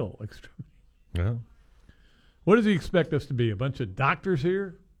lower or middle extremity? Yeah. What does he expect us to be? A bunch of doctors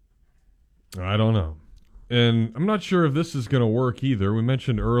here? I don't know. And I'm not sure if this is going to work either. We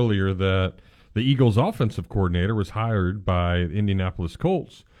mentioned earlier that the Eagles' offensive coordinator was hired by the Indianapolis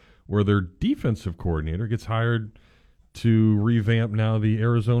Colts, where their defensive coordinator gets hired to revamp now the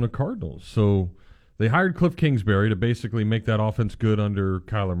Arizona Cardinals. So they hired Cliff Kingsbury to basically make that offense good under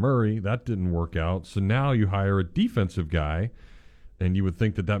Kyler Murray. That didn't work out. So now you hire a defensive guy, and you would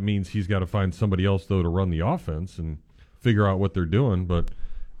think that means he's got to find somebody else, though, to run the offense and figure out what they're doing. But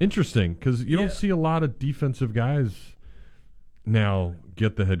interesting, because you don't see a lot of defensive guys now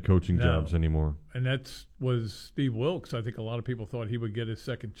get the head coaching jobs anymore. And was Steve Wilkes. I think a lot of people thought he would get his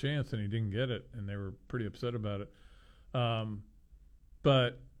second chance, and he didn't get it, and they were pretty upset about it.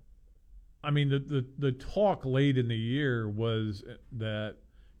 But I mean, the talk late in the year was that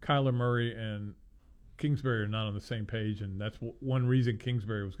Kyler Murray and Kingsbury are not on the same page, and that's one reason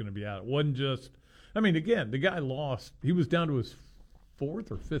Kingsbury was going to be out. It wasn't just – I mean, again, the guy lost. He was down to his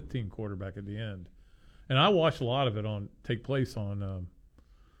fourth or fifth team quarterback at the end. And I watched a lot of it take place on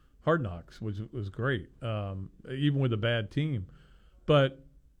Hard Knocks, which was great, even with a bad team. But,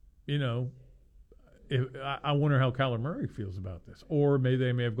 I wonder how Kyler Murray feels about this. Or maybe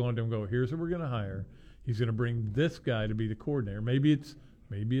they may have gone to him and go, here's who we're going to hire. He's going to bring this guy to be the coordinator. Maybe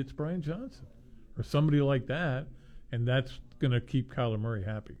it's Brian Johnson or somebody like that, and that's going to keep Kyler Murray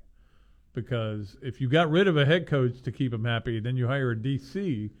happy. Because if you got rid of a head coach to keep him happy, then you hire a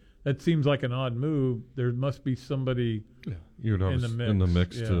DC, that seems like an odd move. There must be somebody in the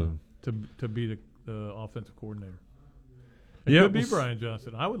mix to be the offensive coordinator. It could be Brian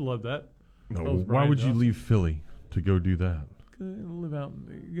Johnson. I would love that. No, why would you leave Philly to go do that? You're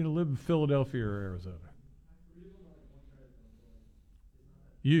going to live in Philadelphia or Arizona.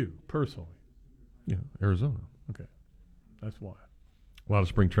 You, personally. Yeah, Arizona. Okay. That's why. A lot of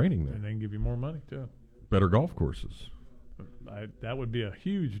spring training there. And they can give you more money, too. Better golf courses. That would be a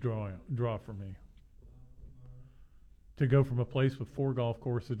huge draw for me. To go from a place with 4 golf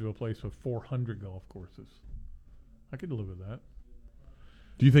courses to a place with 400 golf courses. I could live with that.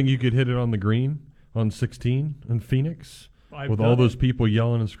 Do you think you could hit it on the green on 16 in Phoenix I've with done all those it. people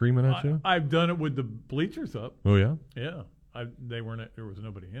yelling and screaming at you? I've done it with the bleachers up. Oh, yeah? Yeah. They weren't. There was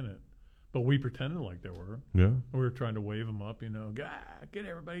nobody in it. But we pretended like there were. Yeah. We were trying to wave them up, get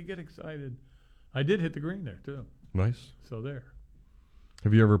everybody get excited. I did hit the green there, too. Nice. So there.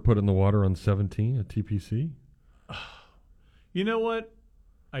 Have you ever put in the water on 17 at TPC? You know what?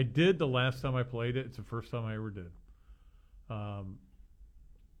 I did the last time I played it. It's the first time I ever did.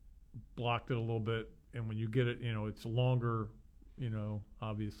 Blocked it a little bit, and when you get it, it's longer,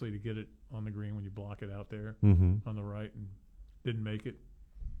 obviously to get it on the green when you block it out there on the right, and didn't make it.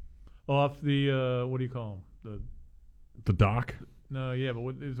 Off the, what do you call them? The dock? No, yeah,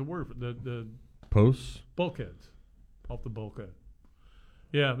 but there's a word for the Posts? Bulkheads. Off the bulkhead.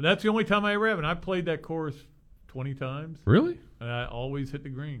 Yeah, but that's the only time I ever have, and I've played that course 20 times. Really? And I always hit the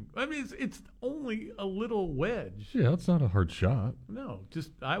green. I mean, it's only a little wedge. Yeah, it's not a hard shot. No,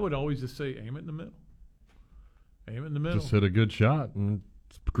 I would always just say aim it in the middle. Aim it in the middle. Just hit a good shot, and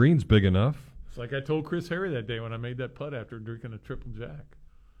the green's big enough. It's like I told Chris Harry that day when I made that putt after drinking a triple jack.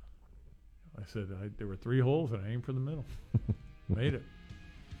 I said there were 3 holes, and I aimed for the middle. Made it.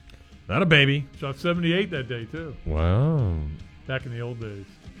 That a baby. Shot 78 that day, too. Wow. Back in the old days.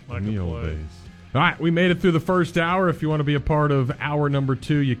 In the old days. All right, we made it through the first hour. If you want to be a part of hour number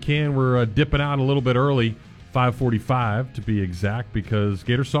 2, you can. We're dipping out a little bit early, 5:45 to be exact, because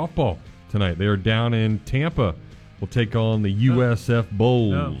Gator softball tonight. They are down in Tampa. We'll take on the USF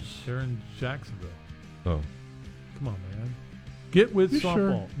Bulls. No, they're in Jacksonville. Oh. Come on, man. Get with You softball.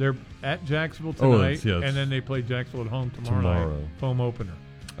 sure? They're at Jacksonville tonight, yes. and then they play Jacksonville at home tomorrow night. Home opener.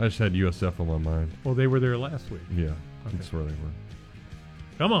 I just had USF on my mind. Well, they were there last week. Yeah, Okay. that's where they were.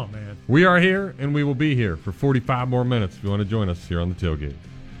 Come on, man. We are here, and we will be here for 45 more minutes if you want to join us here on the tailgate.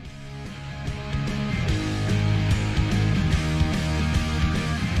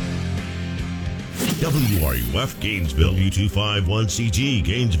 WRUF Gainesville, U251CG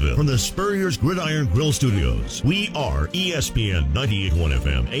Gainesville. From the Spurrier's Gridiron Grill Studios, we are ESPN 98.1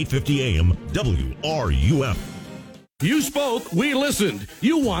 FM, 850 AM, WRUF. You spoke, we listened.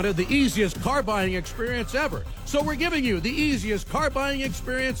 You wanted the easiest car buying experience ever. So we're giving you the easiest car buying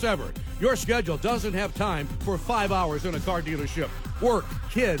experience ever. Your schedule doesn't have time for 5 hours in a car dealership. Work,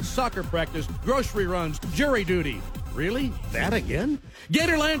 kids, soccer practice, grocery runs, jury duty. Really? That again?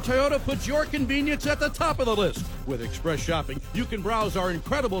 Gatorland Toyota puts your convenience at the top of the list. With Express Shopping, you can browse our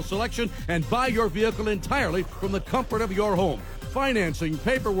incredible selection and buy your vehicle entirely from the comfort of your home. Financing,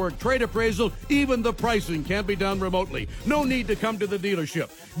 paperwork, trade appraisal, even the pricing can be done remotely. No need to come to the dealership.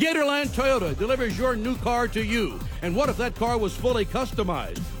 Gatorland Toyota delivers your new car to you. And what if that car was fully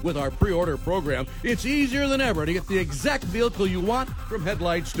customized? With our pre-order program, it's easier than ever to get the exact vehicle you want, from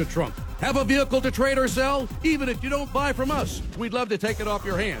headlights to trunk. Have a vehicle to trade or sell? Even if you don't buy from us, we'd love to take it off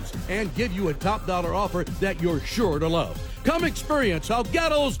your hands and give you a top dollar offer that you're sure to love. Come experience how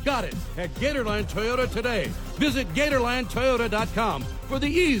Gatto's got it at Gatorland Toyota today. Visit GatorlandToyota.com for the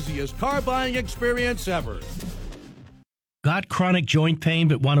easiest car buying experience ever. Got chronic joint pain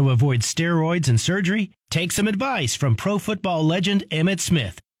but want to avoid steroids and surgery? Take some advice from pro football legend Emmitt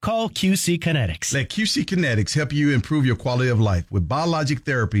Smith. Call QC Kinetics. Let QC Kinetics help you improve your quality of life with biologic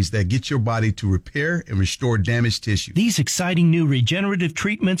therapies that get your body to repair and restore damaged tissue. These exciting new regenerative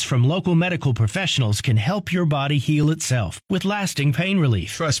treatments from local medical professionals can help your body heal itself with lasting pain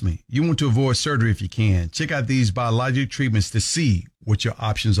relief. Trust me, you want to avoid surgery if you can. Check out these biologic treatments to see what your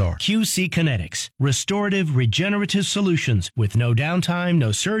options are. QC Kinetics. Restorative, regenerative solutions with no downtime,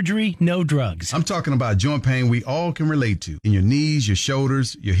 no surgery, no drugs. I'm talking about joint pain we all can relate to in your knees, your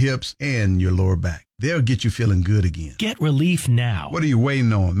shoulders, your hips, and your lower back. They'll get you feeling good again. Get relief now. What are you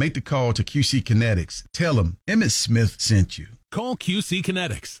waiting on? Make the call to QC Kinetics. Tell them Emmitt Smith sent you. Call QC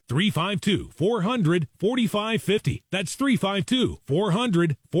Kinetics, 352-400-4550. That's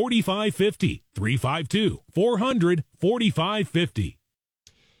 352-400-4550. 352-400-4550.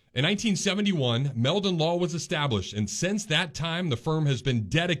 In 1971, Meldon Law was established, and since that time, the firm has been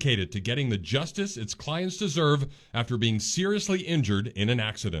dedicated to getting the justice its clients deserve after being seriously injured in an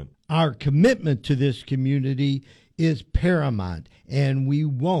accident. Our commitment to this community is paramount, and we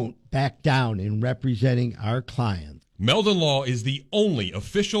won't back down in representing our clients. Meldon Law is the only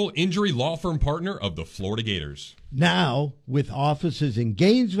official injury law firm partner of the Florida Gators. Now, with offices in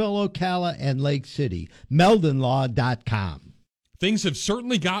Gainesville, Ocala, and Lake City, meldonlaw.com. Things have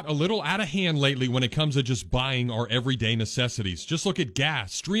certainly got a little out of hand lately when it comes to just buying our everyday necessities. Just look at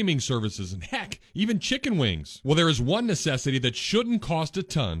gas, streaming services, and heck, even chicken wings. Well, there is one necessity that shouldn't cost a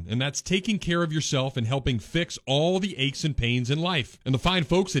ton, and that's taking care of yourself and helping fix all the aches and pains in life. And the fine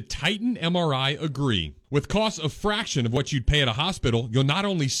folks at Titan MRI agree. With costs a fraction of what you'd pay at a hospital, you'll not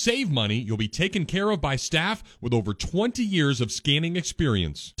only save money, you'll be taken care of by staff with over 20 years of scanning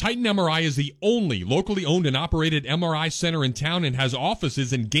experience. Titan MRI is the only locally owned and operated MRI center in town and has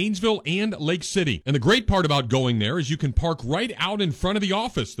offices in Gainesville and Lake City. And the great part about going there is you can park right out in front of the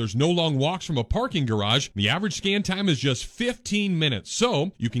office. There's no long walks from a parking garage. The average scan time is just 15 minutes,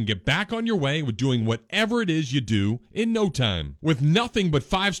 so you can get back on your way with doing whatever it is you do in no time. With nothing but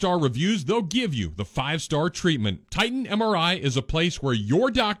 5-star reviews, they'll give you the 5-star treatment. Titan MRI is a place where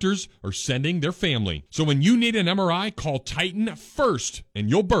your doctors are sending their family. So when you need an MRI, call Titan first, and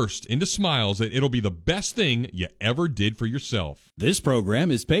you'll burst into smiles that it'll be the best thing you ever did for yourself. This program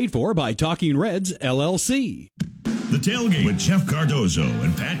is paid for by Talking Reds, LLC. The Tailgate with Jeff Cardozo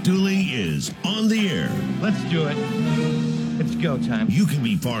and Pat Dooley is on the air. Let's do it. It's go time. You can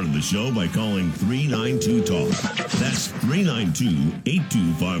be part of the show by calling 392-TALK. That's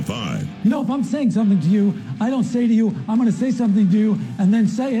 392-8255. You know, if I'm saying something to you, I don't say to you, I'm going to say something to you, and then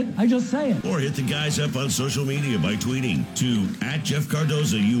say it. I just say it. Or hit the guys up on social media by tweeting to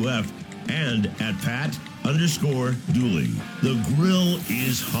 @JeffCardozaUF and @Pat_Dooley. The grill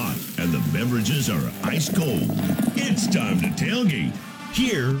is hot and the beverages are ice cold. It's time to tailgate.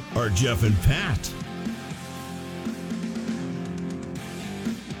 Here are Jeff and Pat.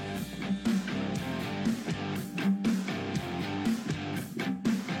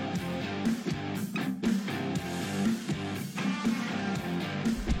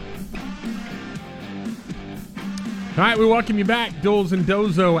 All right, we welcome you back. Doles and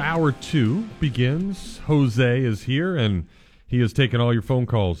Dozo, Hour 2 begins. Jose is here, and he has taken all your phone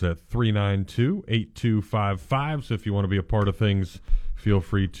calls at 392-8255. So if you want to be a part of things, feel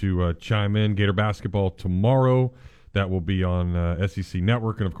free to chime in. Gator basketball tomorrow. That will be on SEC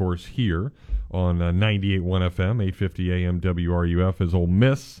Network, and, of course, here on 98.1 FM, 850 AM WRUF, as Ole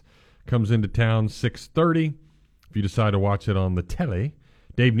Miss comes into town 6:30. If you decide to watch it on the tele,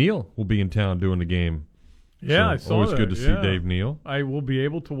 Dave Neal will be in town doing the game. Yeah, so I saw always that. good to see Dave Neal. I will be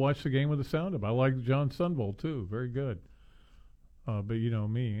able to watch the game with the sound up. I like John Sunville too. Very good. But you know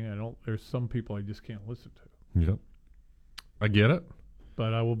me, there's some people I just can't listen to. Yep. I get it.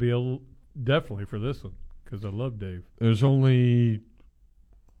 But I will be able, definitely for this one, because I love Dave. There's only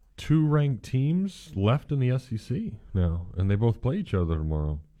 2 ranked teams left in the SEC now, and they both play each other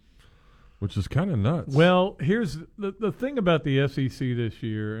tomorrow, which is kind of nuts. Well, here's the thing about the SEC this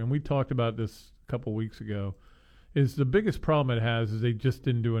year, and we talked about this couple weeks ago, is the biggest problem it has is they just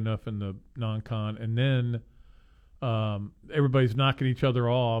didn't do enough in the non-con, and then everybody's knocking each other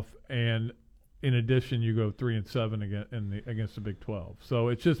off, and in addition you go 3-7 against the Big 12. So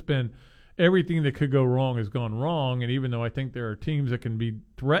it's just been everything that could go wrong has gone wrong, and even though I think there are teams that can be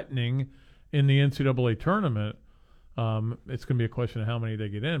threatening in the NCAA tournament, it's going to be a question of how many they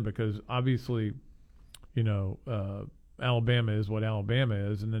get in, because obviously, you know, Alabama is what Alabama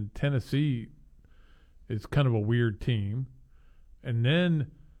is, and then Tennessee it's kind of a weird team. And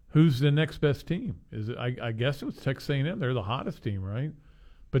then who's the next best team? Is it? I guess it was Texas A&M. They're the hottest team, right?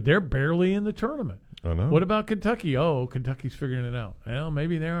 But they're barely in the tournament. I know. What about Kentucky? Oh, Kentucky's figuring it out. Well,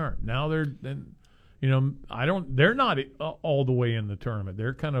 maybe they aren't. Now they're not all the way in the tournament.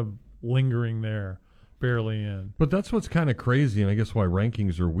 They're kind of lingering there, barely in. But that's what's kind of crazy, and I guess why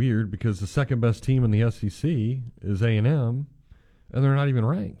rankings are weird, because the second best team in the SEC is A&M. And they're not even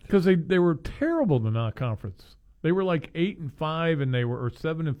ranked because they were terrible in the non-conference. They were like 8-5, and or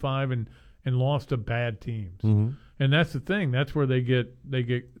 7-5, and lost to bad teams. Mm-hmm. And that's the thing. That's where they get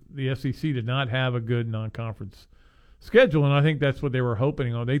the SEC to not have a good non-conference schedule. And I think that's what they were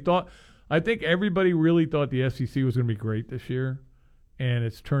hoping on. I think everybody really thought the SEC was going to be great this year, and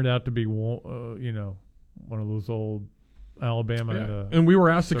it's turned out to be one of those old Alabama. Yeah. And we were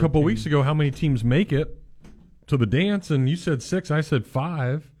asked a couple weeks ago how many teams make it to the dance, and you said 6. I said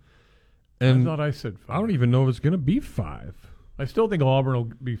 5. And I thought I said 5. I don't even know if it's going to be 5. I still think Auburn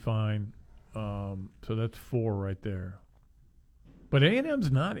will be fine. So that's 4 right there. But A&M's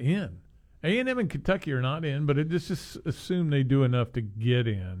not in. A&M and Kentucky are not in, but it just assume they do enough to get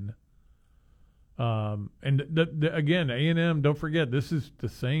in. And again, A&M, don't forget, this is the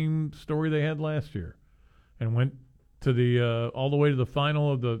same story they had last year, and went to the all the way to the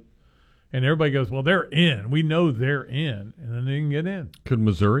final of the. And everybody goes, well, they're in. We know they're in, and then they can get in. Could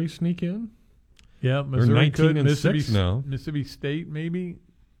Missouri sneak in? Yeah, Missouri they're 19 could. and 6 now. Mississippi State maybe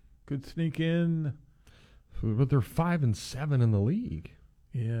could sneak in. But they're 5-7 in the league.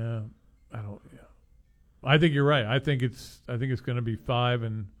 Yeah, I think you're right. I think it's going to be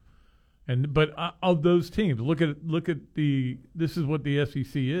 5 but of those teams, look at this is what the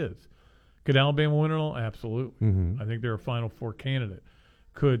SEC is. Could Alabama win it all? Absolutely. Mm-hmm. I think they're a Final Four candidate.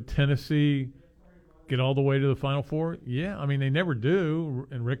 Could Tennessee get all the way to the Final Four? Yeah, I mean they never do,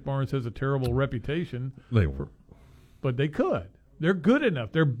 and Rick Barnes has a terrible reputation. But they could. They're good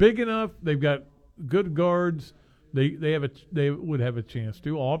enough. They're big enough. They've got good guards. They would have a chance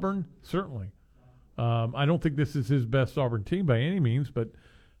to. Auburn, certainly. I don't think this is his best Auburn team by any means, but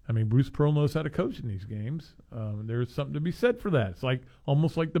I mean Bruce Pearl knows how to coach in these games. There's something to be said for that. It's like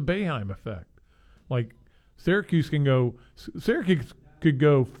almost like the Boeheim effect. Like Syracuse could go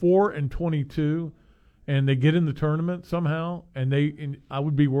 4-22, and they get in the tournament somehow, and I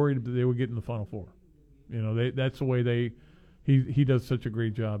would be worried that they would get in the Final Four. You know, that's the way he does such a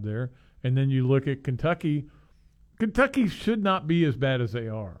great job there. And then you look at Kentucky. Kentucky should not be as bad as they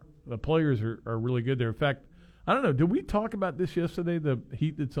are. The players are really good there. In fact, I don't know, did we talk about this yesterday, the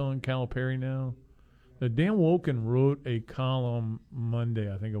heat that's on Calipari now? Dan Wolken wrote a column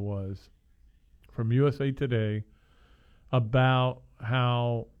Monday, I think it was, from USA Today about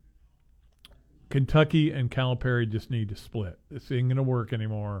how Kentucky and Calipari just need to split. This ain't going to work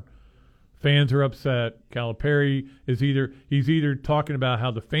anymore. Fans are upset. Calipari is either talking about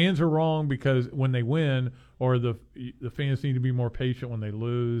how the fans are wrong because when they win, or the fans need to be more patient when they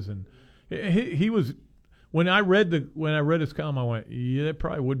lose. And he was when I read his column, I went, yeah, that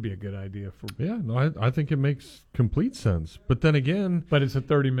probably would be a good idea for. Yeah, no, I think it makes complete sense. But then again, but it's a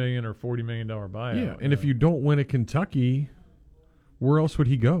 $30 million or $40 million buyout. Yeah, and if you don't win at Kentucky, where else would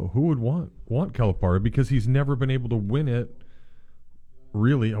he go? Who would want Calipari, because he's never been able to win it.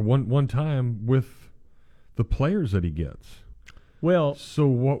 Really, one time with the players that he gets. Well, so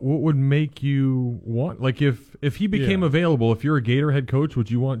what would make you want? Like if he became available, if you're a Gator head coach, would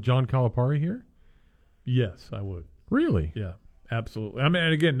you want John Calipari here? Yes, I would. Really? Yeah, absolutely. I mean,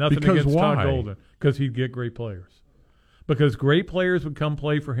 and again, nothing against Todd Golden, because he'd get great players. Because great players would come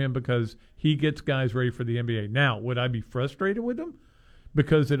play for him because he gets guys ready for the NBA. Now, would I be frustrated with him?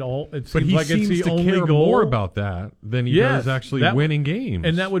 Because it seems like it's the only care goal. More about that than he does actually winning games,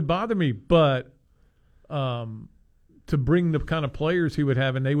 and that would bother me. But to bring the kind of players he would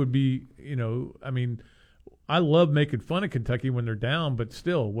have, and they would be, I mean, I love making fun of Kentucky when they're down, but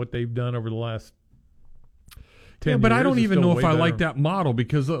still, what they've done over the last 10 years. But I don't even know if I better. like that model,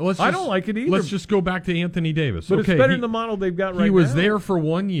 because I don't like it either. Let's just go back to Anthony Davis. But it's better than the model they've got right now. He was there for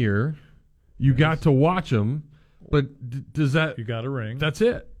 1 year. You got to watch him. But does that... You got a ring. That's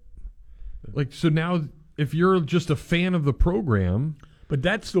it. Like, so now, if you're just a fan of the program... But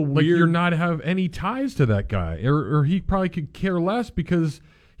that's the weird... Like, you're not have any ties to that guy. Or he probably could care less because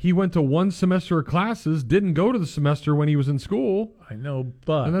he went to one semester of classes, didn't go to the semester when he was in school. I know,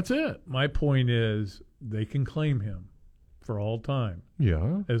 but... And that's it. My point is, they can claim him for all time.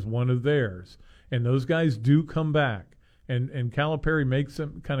 Yeah. As one of theirs. And those guys do come back. And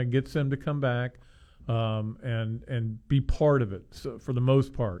Calipari gets them to come back. And be part of it, so for the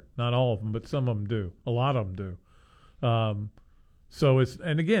most part. Not all of them, but some of them do. A lot of them do. So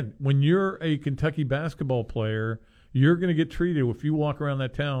and again, when you're a Kentucky basketball player, you're going to get treated, if you walk around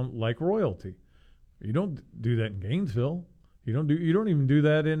that town, like royalty. You don't do that in Gainesville. You don't even do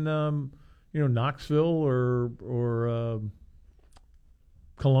that in Knoxville or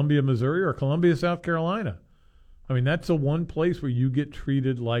Columbia, Missouri, or Columbia, South Carolina. I mean, that's the one place where you get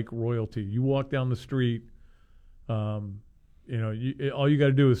treated like royalty. You walk down the street, all you got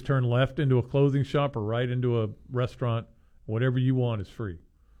to do is turn left into a clothing shop or right into a restaurant. Whatever you want is free.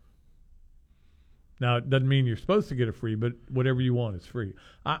 Now, it doesn't mean you're supposed to get it free, but whatever you want is free.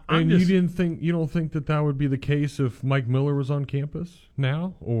 You don't think that would be the case if Mike Miller was on campus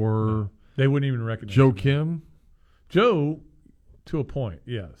now, or no, they wouldn't even recognize Joe him. Kim? Joe, to a point,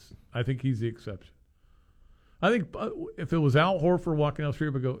 yes. I think he's the exception. I think if it was Al Horford walking down the street,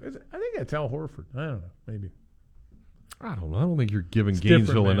 I would go, I think that's Al Horford. I don't know, maybe. I don't know. I don't think you're giving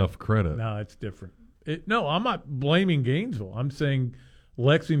Gainesville enough credit. No, it's different. No, I'm not blaming Gainesville. I'm saying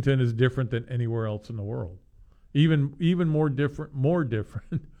Lexington is different than anywhere else in the world. Even more different.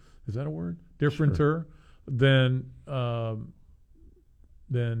 Is that a word? Differenter sure. than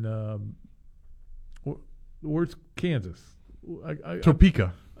where's Kansas?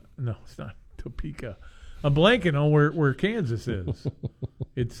 Topeka. No, it's not Topeka. I'm blanking on where Kansas is.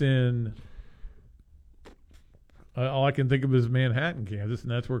 It's in. All I can think of is Manhattan, Kansas, and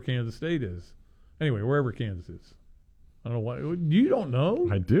that's where Kansas State is. Anyway, wherever Kansas is. I don't know why. You don't know?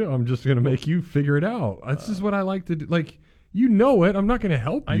 I do. I'm just going to make you figure it out. This is what I like to do. Like, you know it. I'm not going to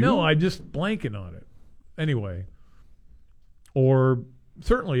help you. I know. I just blanking on it. anyway. Or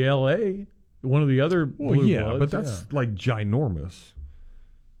certainly L.A., one of the other blue bloods. But that's like ginormous.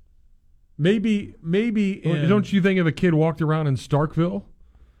 Maybe. Don't you think if a kid walked around in Starkville,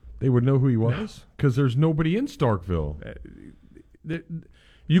 they would know who he was? Because there's nobody in Starkville.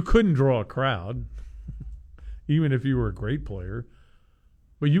 You couldn't draw a crowd, even if you were a great player.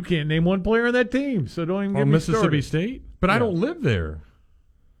 But you can't name one player on that team, so don't even get me Mississippi started. State? But I don't live there.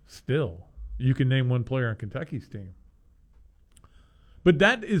 Still, you can name one player on Kentucky's team. But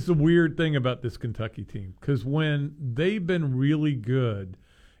that is the weird thing about this Kentucky team, because when they've been really good,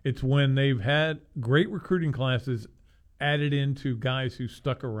 it's when they've had great recruiting classes added into guys who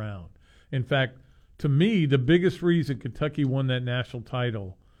stuck around. In fact, to me, the biggest reason Kentucky won that national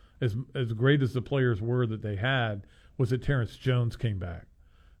title, as great as the players were that they had, was that Terrence Jones came back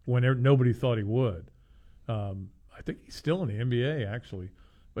when nobody thought he would. I think he's still in the NBA, actually.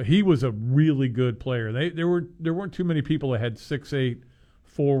 But he was a really good player. There weren't too many people that had 6'8"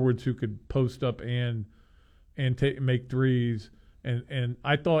 forwards who could post up and make threes. And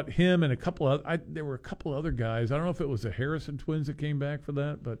I thought him and there were a couple other guys. I don't know if it was the Harrison twins that came back for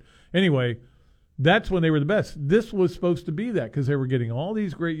that. But anyway, that's when they were the best. This was supposed to be that because they were getting all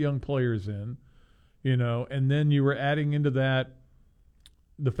these great young players in, and then you were adding into that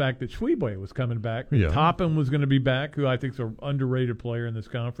the fact that Schwebe was coming back. Yeah. Toppin was going to be back, who I think is an underrated player in this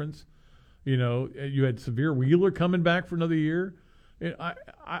conference. You had Severe Wheeler coming back for another year.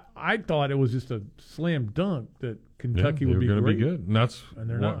 I thought it was just a slam dunk that Kentucky would be great. Be good, and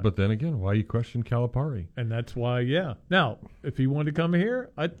they're not. But then again, why you question Calipari? And that's why, yeah. Now, if he wanted to come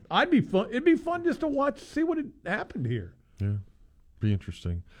here, I'd be fun. It'd be fun just to see what had happened here. Yeah, be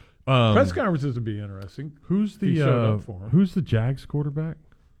interesting. Press conferences would be interesting. Who's the Jags quarterback?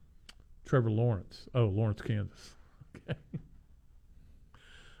 Trevor Lawrence. Oh, Lawrence, Kansas. Okay.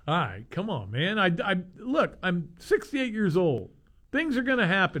 All right, come on, man. Look, I'm 68 years old. Things are going to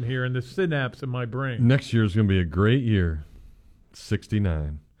happen here in the synapse in my brain. Next year is going to be a great year.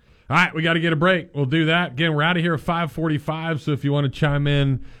 69. All right, we got to get a break. We'll do that. Again, we're out of here at 5:45, so if you want to chime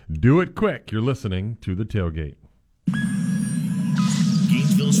in, do it quick. You're listening to The Tailgate.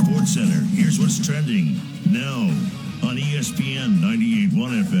 Gainesville Sports Center. Here's what's trending now on ESPN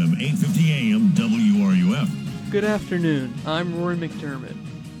 98.1 FM, 850 AM, WRUF. Good afternoon. I'm Rory McDermott.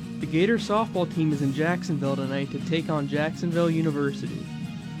 The Gator softball team is in Jacksonville tonight to take on Jacksonville University.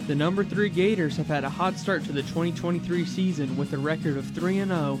 The number 3 Gators have had a hot start to the 2023 season with a record of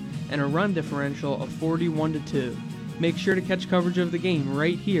 3-0 and a run differential of 41-2. Make sure to catch coverage of the game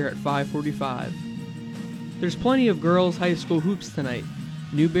right here at 5:45. There's plenty of girls' high school hoops tonight.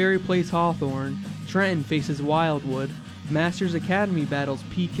 Newberry plays Hawthorne, Trenton faces Wildwood, Masters Academy battles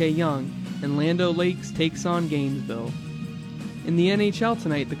PK Young, and Lando Lakes takes on Gainesville. In the NHL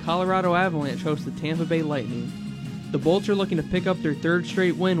tonight, the Colorado Avalanche host the Tampa Bay Lightning. The Bolts are looking to pick up their 3rd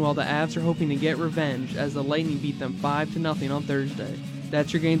straight win while the Avs are hoping to get revenge as the Lightning beat them 5-0 on Thursday.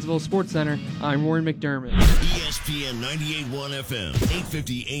 That's your Gainesville Sports Center. I'm Rory McDermott. ESPN 98.1 FM,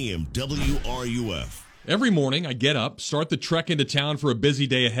 850 AM, WRUF. Every morning, I get up, start the trek into town for a busy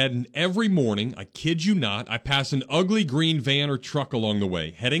day ahead, and every morning, I kid you not, I pass an ugly green van or truck along the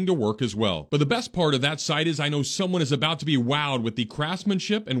way, heading to work as well. But the best part of that sight is I know someone is about to be wowed with the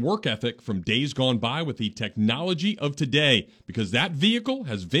craftsmanship and work ethic from days gone by with the technology of today, because that vehicle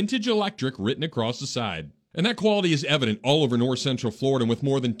has Vintage Electric written across the side. And that quality is evident all over North Central Florida. And with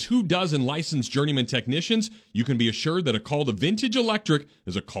more than 24 licensed journeyman technicians, you can be assured that a call to Vintage Electric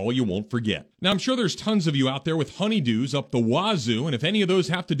is a call you won't forget. Now, I'm sure there's tons of you out there with honeydews up the wazoo, and if any of those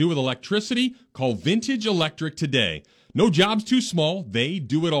have to do with electricity, call Vintage Electric today. No job's too small. They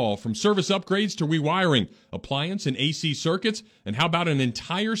do it all, from service upgrades to rewiring, appliance and AC circuits, and how about an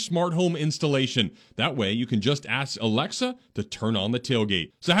entire smart home installation? That way, you can just ask Alexa to turn on the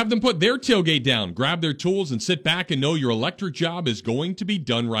tailgate. So have them put their tailgate down, grab their tools, and sit back and know your electric job is going to be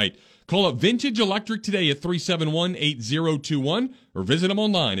done right. Call up Vintage Electric today at 371-8021 or visit them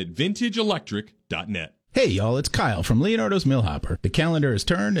online at vintageelectric.net. Hey y'all, it's Kyle from Leonardo's Millhopper. The calendar has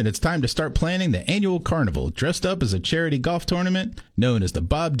turned and it's time to start planning the annual carnival dressed up as a charity golf tournament known as the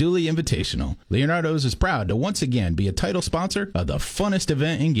Bob Dooley Invitational. Leonardo's is proud to once again be a title sponsor of the funnest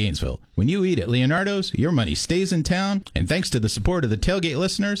event in Gainesville. When you eat at Leonardo's, your money stays in town, and thanks to the support of the Tailgate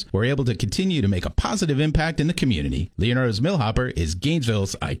listeners, we're able to continue to make a positive impact in the community. Leonardo's Millhopper is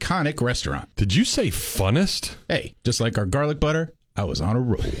Gainesville's iconic restaurant. Did you say funnest? Hey, just like our garlic butter, I was on a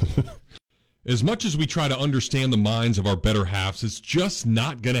roll. As much as we try to understand the minds of our better halves, it's just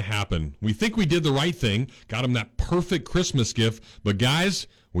not going to happen. We think we did the right thing, got them that perfect Christmas gift, but guys,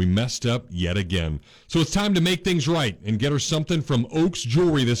 we messed up yet again. So it's time to make things right and get her something from Oaks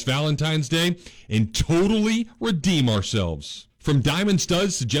Jewelry this Valentine's Day and totally redeem ourselves. From diamond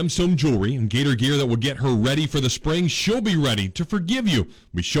studs to gemstone jewelry and gator gear that will get her ready for the spring, she'll be ready to forgive you.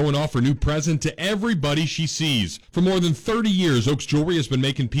 We'll be showing off her new present to everybody she sees. For more than 30 years, Oaks Jewelry has been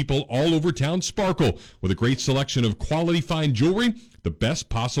making people all over town sparkle with a great selection of quality fine jewelry, the best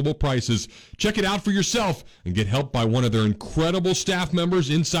possible prices. Check it out for yourself and get help by one of their incredible staff members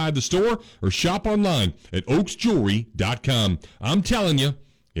inside the store or shop online at oaksjewelry.com. I'm telling you,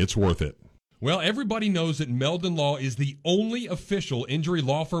 it's worth it. Well, everybody knows that Meldon Law is the only official injury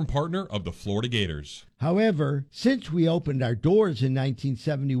law firm partner of the Florida Gators. However, since we opened our doors in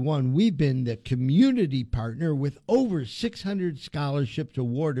 1971, we've been the community partner with over 600 scholarships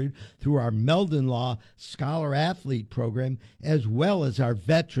awarded through our Meldon Law Scholar Athlete program, as well as our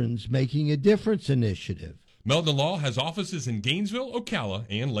Veterans Making a Difference initiative. Meldon Law has offices in Gainesville, Ocala,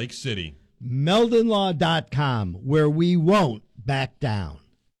 and Lake City. MeldonLaw.com, where we won't back down.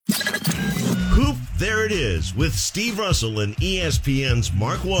 Hoop, there it is with Steve Russell and ESPN's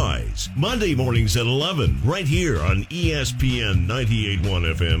Mark Wise. Monday mornings at 11, right here on ESPN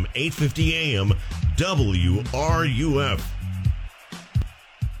 98.1 FM, 850 AM, WRUF.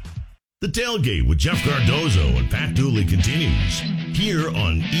 The Tailgate with Jeff Cardozo and Pat Dooley continues here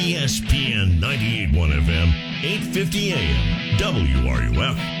on ESPN 98.1 FM, 850 AM,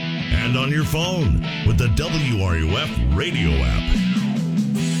 WRUF, and on your phone with the WRUF radio app.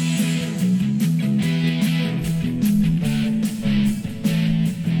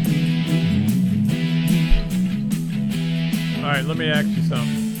 All right, let me ask you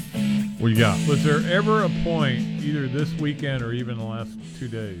something. What you got? Was there ever a point, either this weekend or even the last 2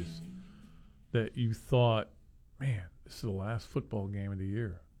 days, that you thought, man, this is the last football game of the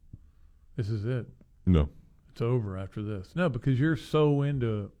year? This is it. No. It's over after this. No, because you're so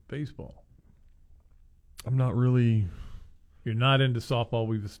into baseball. I'm not really. You're not into softball.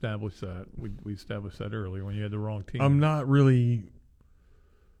 We've established that. We established that earlier when you had the wrong team. I'm not really.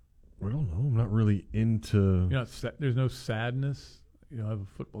 I don't know. I'm not really into. You're not there's no sadness. You don't have a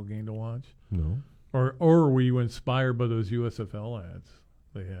football game to watch. No. Or were you inspired by those USFL ads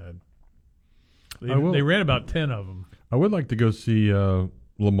they had? They ran about 10 of them. I would like to go see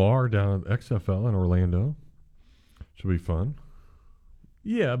Lamar down at XFL in Orlando. Should be fun.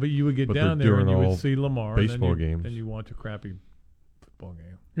 Yeah, but you would get down there and you would see Lamar. Baseball and games. And you watch a crappy football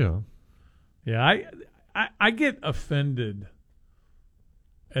game. Yeah. Yeah, I get offended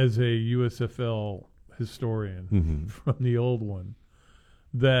as a USFL historian from the old one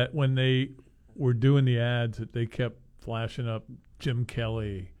that when they were doing the ads that they kept flashing up Jim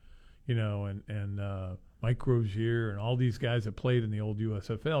Kelly, and Mike Rozier and all these guys that played in the old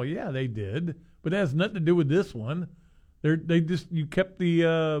USFL. Yeah, they did, but it has nothing to do with this one. You kept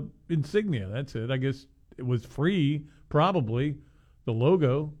the insignia. That's it. I guess it was free, probably, the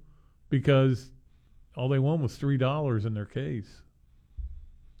logo, because all they won was $3 in their case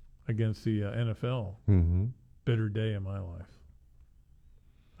against the NFL. Mm-hmm. Bitter day in my life.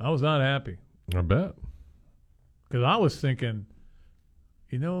 I was not happy. I bet. Because I was thinking,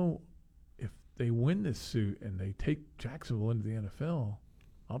 if they win this suit and they take Jacksonville into the NFL,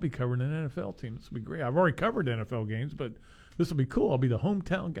 I'll be covering an NFL team. This will be great. I've already covered NFL games, but this will be cool. I'll be the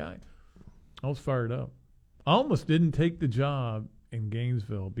hometown guy. I was fired up. I almost didn't take the job in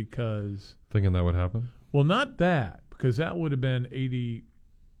Gainesville because... Thinking that would happen? Well, not that, because that would have been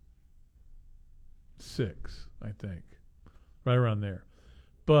 86, I think. Right around there.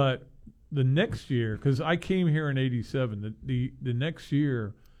 But the next year, because I came here in 87, the next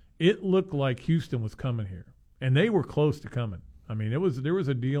year, it looked like Houston was coming here. And they were close to coming. I mean, there was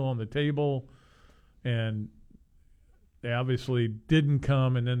a deal on the table, and they obviously didn't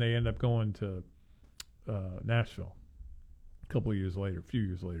come, and then they end up going to Nashville a few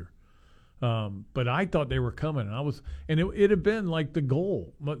years later. But I thought they were coming, and it had been like the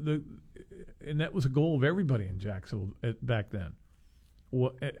goal, and that was a goal of everybody in Jacksonville back then.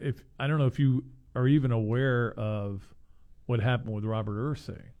 Well, I don't know if you are even aware of what happened with Robert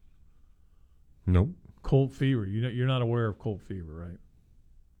Irsay. Nope. Colt fever. You're not aware of colt fever, right?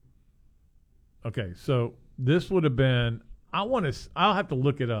 Okay, so this would have been. I'll have to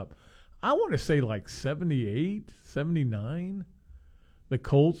look it up. I want to say like 78, 79. The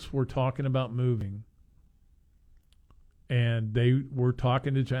Colts were talking about moving, and they were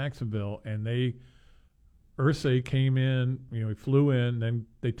talking to Jacksonville, and Irsay came in. He flew in. Then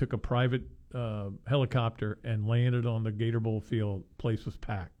they took a private helicopter and landed on the Gator Bowl field. Place was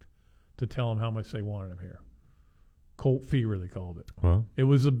packed to tell him how much they wanted him here. Colt fever, they called it. Well, it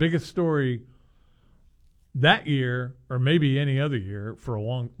was the biggest story that year, or maybe any other year, for a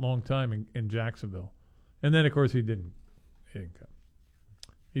long time in Jacksonville. And then, of course, he didn't come.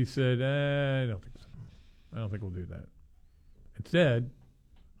 He said, I don't think so. I don't think we'll do that. Instead,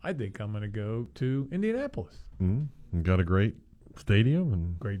 I think I'm going to go to Indianapolis. Mm-hmm. Got a great stadium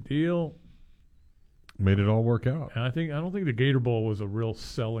and great deal. Made it all work out. And I don't think the Gator Bowl was a real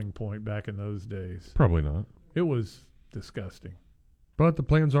selling point back in those days. Probably not. It was disgusting. But the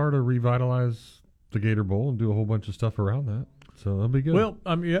plans are to revitalize the Gator Bowl and do a whole bunch of stuff around that. So that'll be good. Well,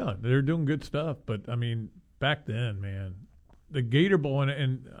 yeah, they're doing good stuff. But, I mean, back then, man, the Gator Bowl,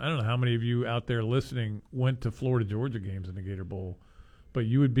 and I don't know how many of you out there listening went to Florida-Georgia games in the Gator Bowl, but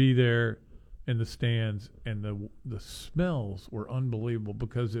you would be there in the stands, and the smells were unbelievable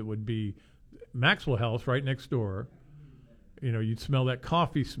because it would be Maxwell House right next door. You know, you'd smell that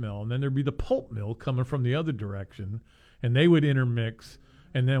coffee smell, and then there'd be the pulp mill coming from the other direction, and they would intermix,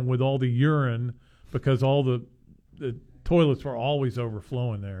 and then with all the urine, because all the toilets were always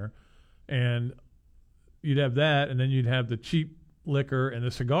overflowing there, and you'd have that, and then you'd have the cheap liquor and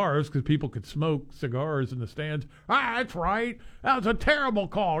the cigars because people could smoke cigars in the stands. That's right. That was a terrible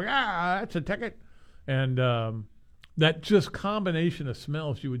call. Yeah, that's a ticket. And that just combination of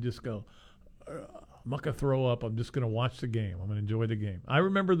smells, you would just go, I'm not going to throw up. I'm just going to watch the game. I'm going to enjoy the game. I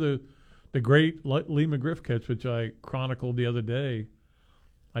remember the great Lee McGriff catch, which I chronicled the other day.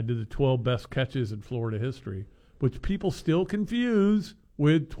 I did the 12 best catches in Florida history, which people still confuse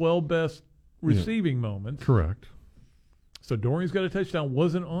with 12 best receiving moments. Correct. So Dorian's got a touchdown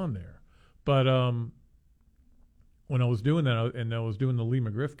wasn't on there. But when I was doing that, and I was doing the Lee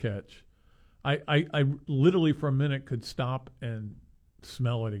McGriff catch, I literally for a minute could stop and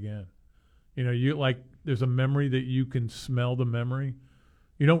smell it again. You know, you like there's a memory that you can smell the memory.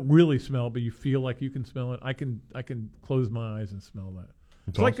 You don't really smell it, but you feel like you can smell it. I can close my eyes and smell that.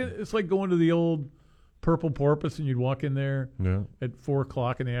 It's awesome. It's like going to the old Purple Porpoise, and you'd walk in there at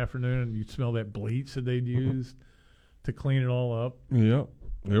 4:00 in the afternoon, and you'd smell that bleach that they'd used to clean it all up. Yep,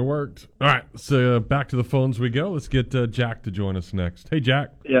 it worked. All right, so back to the phones we go. Let's get Jack to join us next. Hey,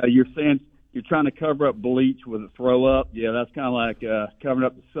 Jack. Yeah, you're saying you're trying to cover up bleach with a throw up. Yeah, that's kind of like covering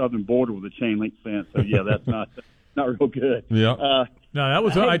up the southern border with a chain link fence. So yeah, that's not real good. Yeah. No, that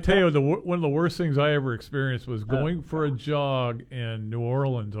was I tell you one of the worst things I ever experienced was going for a jog in New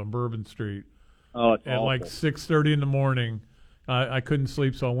Orleans on Bourbon Street. Oh, it's at awful. Like 6:30 in the morning. I couldn't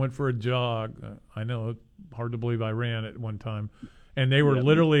sleep, so I went for a jog. I know it's hard to believe I ran at one time, and they were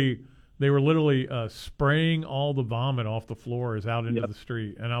literally spraying all the vomit off the floors out into the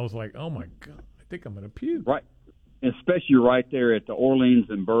street, and I was like, oh my God, I think I'm gonna puke. Right, especially right there at the Orleans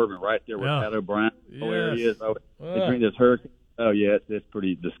and Bourbon, right there where Pat O'Brien where he is. Oh, they drink this hurricane. Oh yeah, it's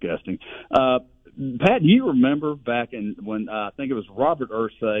pretty disgusting. Pat, do you remember back when I think it was Robert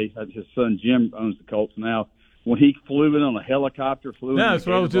Irsay, his son Jim owns the Colts now, when he flew in on a helicopter? That's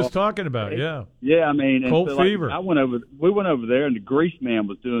what I was just talking about. Yeah. Yeah, I mean, Colt so, fever. We went over there, and the grease man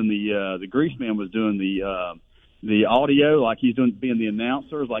was doing the audio, like he's being the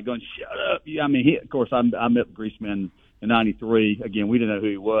announcers, like going, shut up. I mean, of course, I met the grease man in '93. Again, we didn't know who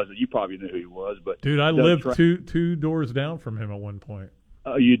he was. You probably knew who he was, but dude, I lived two doors down from him at one point.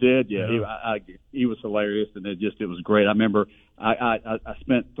 Oh, you did? Yeah. He was hilarious, and it was great. I remember I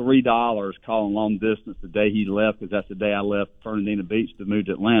spent $3 calling long distance the day he left, because that's the day I left Fernandina Beach to move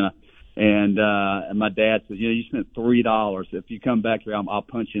to Atlanta. And my dad said, you spent $3. If you come back here, I'll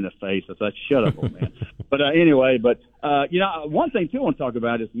punch you in the face. I said, shut up, old man. But anyway, one thing too I want to talk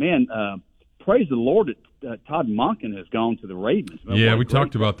about is, praise the Lord that Todd Monken has gone to the Ravens. Yeah, we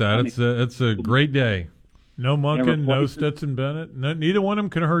talked about that. It's a great day. No Monken, no Stetson Bennett. Neither one of them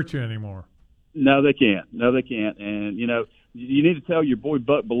can hurt you anymore. No, they can't. And, you need to tell your boy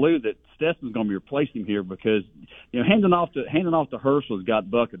Buck Ballou that Stetson's going to be replacing him here, because, handing off to Herschel's got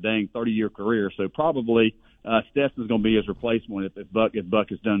Buck a dang 30-year career. So probably Stetson's going to be his replacement if Buck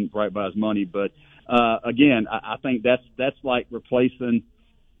has done right by his money. But, again, I think that's like replacing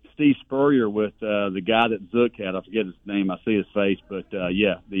Steve Spurrier with the guy that Zook had. I forget his name. I see his face. But,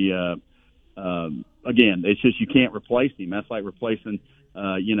 again, it's just you can't replace him. That's like replacing,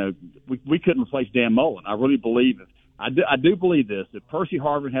 we couldn't replace Dan Mullen. I really believe it. I do believe this. If Percy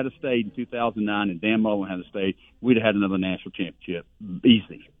Harvin had stayed in 2009 and Dan Mullen had stayed, we'd have had another national championship.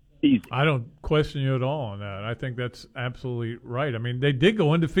 Easy. I don't question you at all on that. I think that's absolutely right. I mean, they did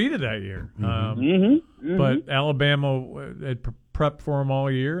go undefeated that year. But Alabama had prepped for them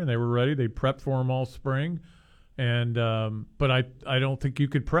all year, and they were ready. They prepped for them all spring. And but I don't think you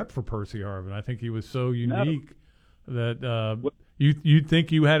could prep for Percy Harvin. I think he was so unique that You'd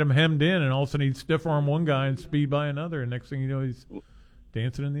think you had him hemmed in, and all of a sudden he'd stiff arm one guy and speed by another, and next thing you know, he's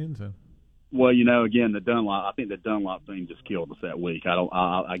dancing in the end zone. Well, again, I think the Dunlop thing just killed us that week.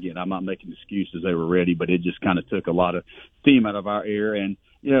 I'm not making excuses. They were ready, but it just kind of took a lot of steam out of our air. And,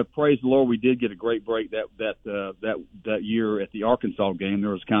 praise the Lord, we did get a great break that year at the Arkansas game.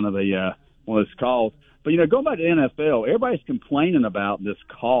 There was kind of one of those calls. But, going back to the NFL, everybody's complaining about this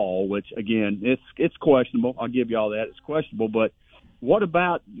call, which, again, it's questionable. I'll give you all that. It's questionable. But why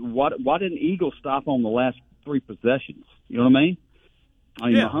didn't Eagles stop on the last 3 possessions? You know what I mean?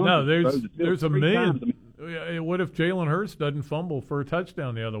 There's a million. What if Jalen Hurts doesn't fumble for a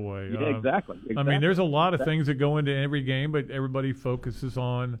touchdown the other way? Yeah, exactly. I mean, there's a lot of things that go into every game, but everybody focuses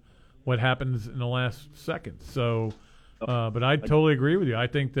on what happens in the last second. So, but I totally agree with you. I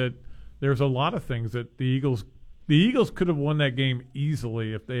think that there's a lot of things that the Eagles could have won that game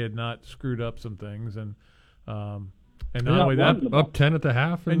easily if they had not screwed up some things. And not only that, up 10 at the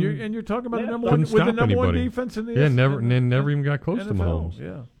half, and you're talking about the number one defense in the never even got close to Mahomes.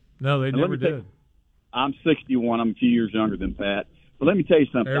 Yeah, no, they never did. I'm 61. I'm a few years younger than Pat. But let me tell you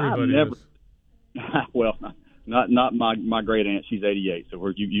something. Everybody is. Well, not my great aunt. She's 88,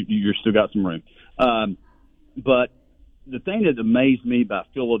 so you're still got some room. But the thing that amazed me about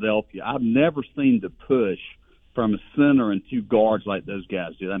Philadelphia, I've never seen the push from a center and 2 guards like those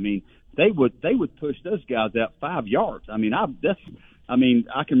guys did. I mean, they would push those guys out 5 yards. I mean, I can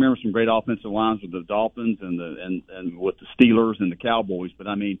remember some great offensive lines with the Dolphins and with the Steelers and the Cowboys. But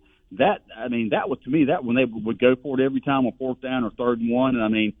that was, to me, that when they would go for it every time on 4th down or 3rd and 1. And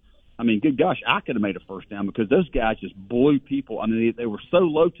I mean, good gosh, I could have made a first down because those guys just blew people. I mean, they were so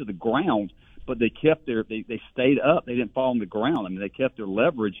low to the ground, but they kept they stayed up. They didn't fall on the ground. I mean, they kept their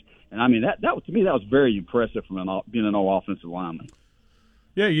leverage. And I mean, that to me, that was very impressive from being an all offensive lineman.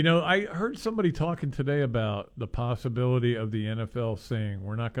 Yeah, I heard somebody talking today about the possibility of the NFL saying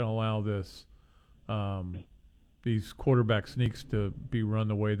we're not going to allow this, these quarterback sneaks to be run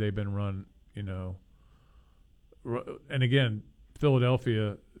the way they've been run, And again,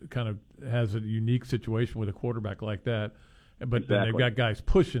 Philadelphia kind of has a unique situation with a quarterback like that, but then they've got guys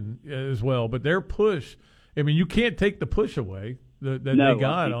pushing as well. But their push, I mean, you can't take the push away that they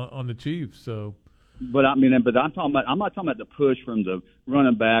got on the Chiefs. So. But I'm not talking about the push from the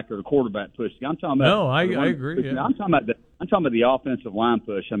running back or the quarterback push. I'm talking about. No, I agree. Yeah. I'm talking about the offensive line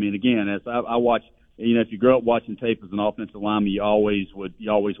push. I mean, again, as I watch, if you grow up watching tape as an offensive lineman, you always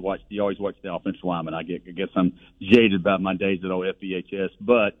watch the offensive lineman. I guess I'm jaded about my days at old FBHS,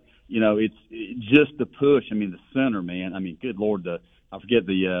 but it's just the push. I mean, the center, man. I mean, good Lord, I forget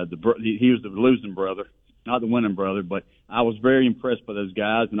he was the losing brother, not the winning brother, but I was very impressed by those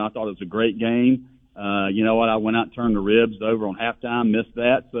guys, and I thought it was a great game. You know what? I went out and turned the ribs over on halftime, missed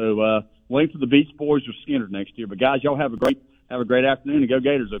that. So waiting for the Beach Boys or Skinner next year. But guys, y'all have a great afternoon and go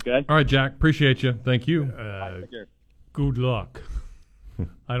Gators. Okay. All right, Jack. Appreciate you. Thank you. Good luck.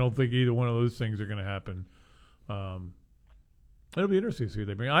 I don't think either one of those things are going to happen. It'll be interesting to see what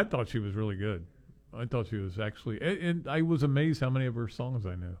they bring. I thought she was really good. I thought she was actually, and I was amazed how many of her songs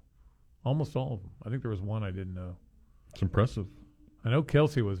I knew. Almost all of them. I think there was one I didn't know. It's impressive. I know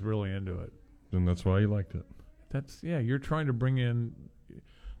Kelsey was really into it. And that's why you liked it. You're trying to bring in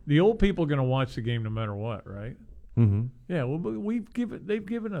the old people are going to watch the game no matter what, right? Mm-hmm. Yeah, well, they've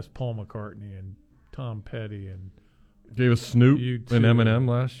given us Paul McCartney and Tom Petty and gave us Snoop and Eminem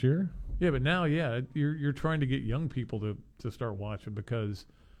last year. Yeah, but now, you're trying to get young people to start watching because,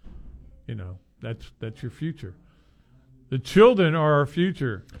 that's your future. The children are our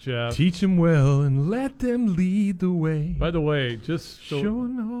future, Jeff. Teach them well and let them lead the way. By the way, just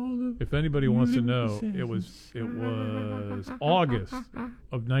so if anybody wants to know, it was August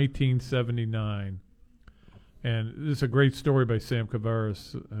of 1979, and this is a great story by Sam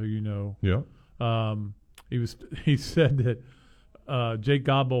Kavaris, who you know. Yeah. He said that Jake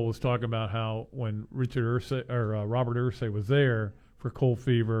Godbold was talking about how when Robert Irsay was there for Cold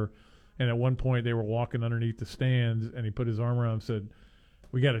Fever. And at one point, they were walking underneath the stands, and he put his arm around and said,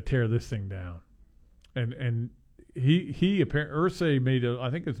 "We got to tear this thing down." And he apparently Irsay made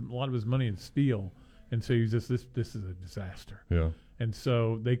I think it's a lot of his money in steel, and so he's just this is a disaster. Yeah. And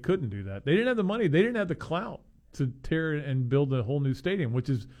so they couldn't do that. They didn't have the money. They didn't have the clout to tear and build a whole new stadium, which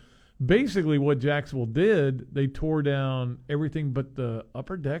is basically what Jacksonville did. They tore down everything but the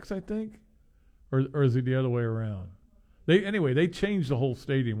upper decks, I think, or is it the other way around? They changed the whole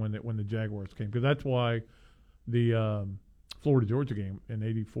stadium when the Jaguars came, because that's why the Florida Georgia game in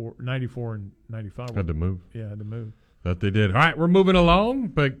 94 and 95 had to move. Yeah, had to move. That they did. All right, we're moving along,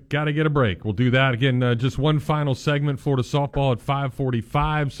 but got to get a break. We'll do that again. Just one final segment, Florida softball at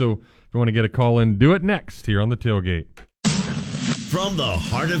 5:45. So if you want to get a call in, do it next here on the Tailgate. From the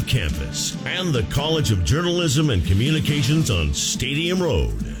heart of campus and the College of Journalism and Communications on Stadium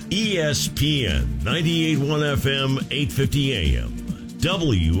Road, ESPN 98.1 FM, 850 AM,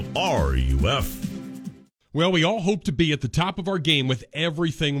 WRUF. Well, we all hope to be at the top of our game with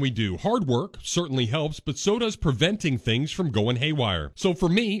everything we do. Hard work certainly helps, but so does preventing things from going haywire. So for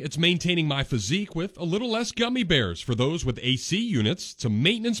me, it's maintaining my physique with a little less gummy bears. For those with AC units, it's a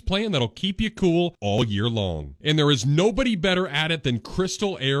maintenance plan that'll keep you cool all year long. And there is nobody better at it than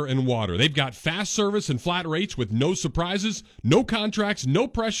Crystal Air and Water. They've got fast service and flat rates with no surprises, no contracts, no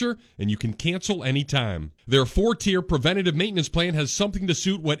pressure, and you can cancel anytime. Their 4-tier preventative maintenance plan has something to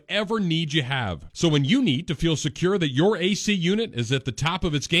suit whatever need you have. So when you need to feel secure that your AC unit is at the top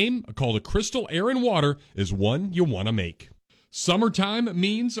of its game, a call to Crystal Air and Water is one you want to make. Summertime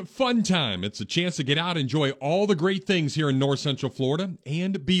means fun time. It's a chance to get out and enjoy all the great things here in North Central Florida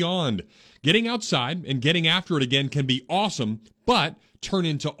and beyond. Getting outside and getting after it again can be awesome, but turn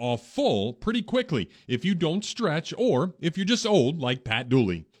into awful pretty quickly if you don't stretch or if you're just old like Pat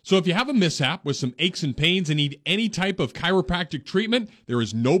Dooley. So if you have a mishap with some aches and pains and need any type of chiropractic treatment, there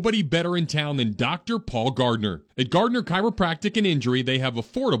is nobody better in town than Dr. Paul Gardner. At Gardner Chiropractic and Injury, they have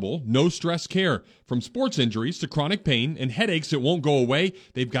affordable, no-stress care. From sports injuries to chronic pain and headaches that won't go away,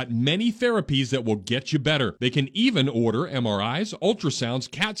 they've got many therapies that will get you better. They can even order MRIs, ultrasounds,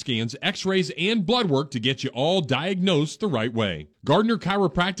 CAT scans, x-rays, and blood work to get you all diagnosed the right way. Gardner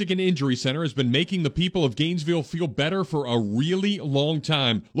Chiropractic and Injury Center has been making the people of Gainesville feel better for a really long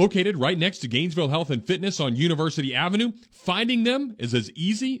time. Located right next to Gainesville Health and Fitness on University Avenue, finding them is as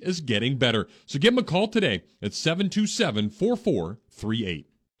easy as getting better. So give them a call today at 727-4438.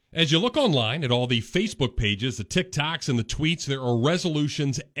 As you look online at all the Facebook pages, the TikToks, and the tweets, there are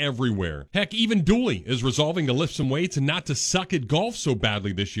resolutions everywhere. Heck, even Dooley is resolving to lift some weights and not to suck at golf so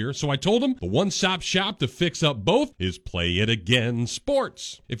badly this year. So I told him the one-stop shop to fix up both is Play It Again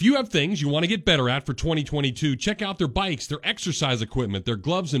Sports. If you have things you want to get better at for 2022, check out their bikes, their exercise equipment, their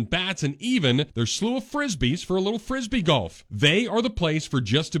gloves and bats, and even their slew of Frisbees for a little Frisbee golf. They are the place for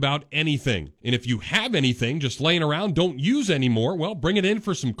just about anything. And if you have anything just laying around, don't use anymore, well, bring it in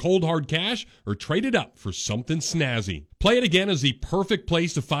for some cold hard cash or trade it up for something snazzy. Play It Again is the perfect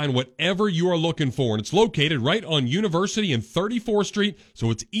place to find whatever you are looking for, and it's located right on University and 34th Street, so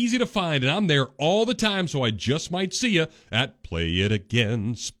it's easy to find, and I'm there all the time, so I just might see you at Play It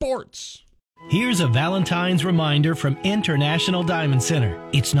Again Sports. Here's a Valentine's reminder from International Diamond Center.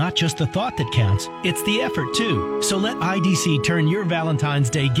 It's not just the thought that counts, it's the effort too. So let IDC turn your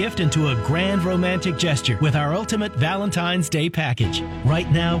Valentine's Day gift into a grand romantic gesture with our ultimate Valentine's Day package. Right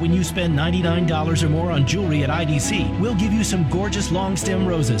now, when you spend $99 or more on jewelry at IDC, we'll give you some gorgeous long stem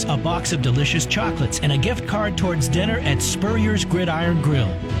roses, a box of delicious chocolates, and a gift card towards dinner at Spurrier's Gridiron Grill.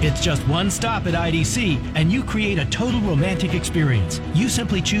 It's just one stop at IDC, and you create a total romantic experience. You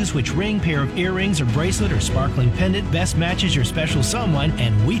simply choose which ring, pair of earrings or bracelet or sparkling pendant best matches your special someone,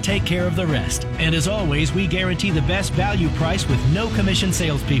 and we take care of the rest. And as always, we guarantee the best value price with no commission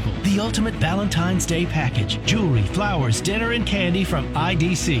salespeople. The ultimate Valentine's Day package. Jewelry, flowers, dinner, and candy from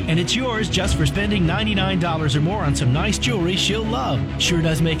IDC. And it's yours just for spending $99 or more on some nice jewelry she'll love. Sure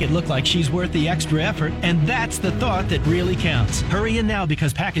does make it look like she's worth the extra effort, and that's the thought that really counts. Hurry in now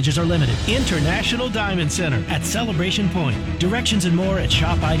because packages are limited. International Diamond Center at Celebration Point. Directions and more at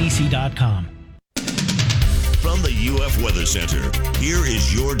shopidc.com. From the UF Weather Center, here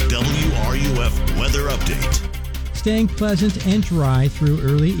is your WRUF weather update. Staying pleasant and dry through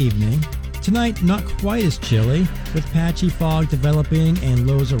early evening. Tonight, not quite as chilly, with patchy fog developing and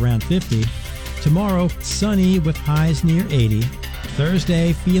lows around 50. Tomorrow, sunny with highs near 80.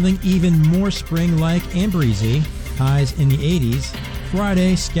 Thursday, feeling even more spring-like and breezy, highs in the 80s.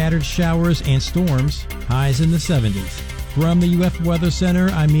 Friday, scattered showers and storms, highs in the 70s. From the UF Weather Center,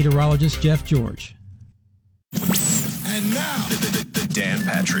 I'm meteorologist Jeff George. And now, the Dan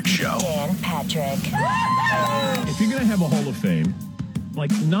Patrick Show. Dan Patrick. If you're going to have a Hall of Fame, like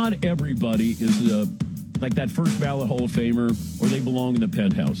not everybody is like that first ballot Hall of Famer or they belong in the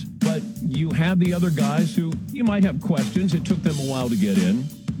penthouse. But you have the other guys who you might have questions. It took them a while to get in.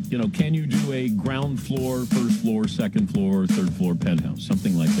 You know, can you do a ground floor, first floor, second floor, third floor penthouse?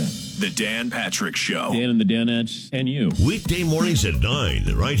 Something like that. The Dan Patrick Show. Dan and the Danettes and you. Weekday mornings at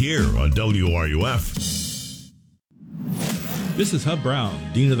 9, right here on WRUF. This is Hub Brown,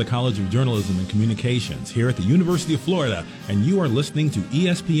 Dean of the College of Journalism and Communications here at the University of Florida, and you are listening to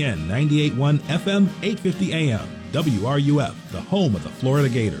ESPN 98.1 FM, 850 AM, WRUF, the home of the Florida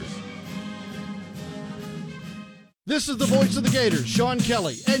Gators. This is the voice of the Gators, Sean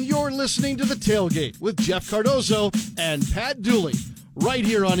Kelly, and you're listening to The Tailgate with Jeff Cardozo and Pat Dooley, right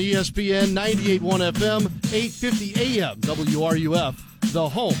here on ESPN 98.1 FM, 850 AM, WRUF, the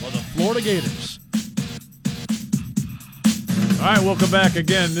home of the Florida Gators. All right, welcome back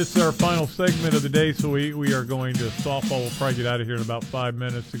again. This is our final segment of the day, so we are going to softball. We'll probably get out of here in about 5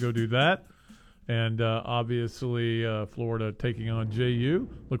 minutes to go do that. And obviously, Florida taking on JU.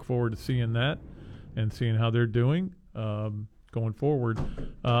 Look forward to seeing that and seeing how they're doing going forward.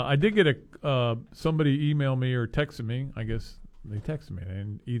 I did get somebody email me or texted me. I guess they texted me. They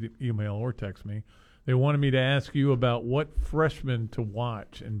didn't either email or text me. They wanted me to ask you about what freshmen to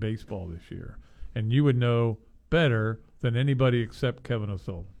watch in baseball this year. And you would know better than anybody except Kevin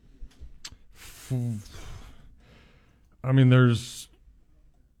O'Sullivan. I mean, there's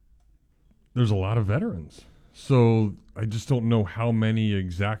a lot of veterans, so I just don't know how many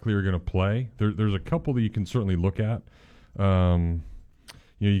exactly are going to play. There's a couple that you can certainly look at.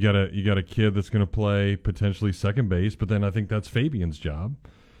 You got a kid that's going to play potentially second base, but then I think that's Fabian's job.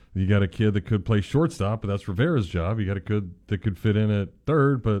 You got a kid that could play shortstop, but that's Rivera's job. You got a kid that could fit in at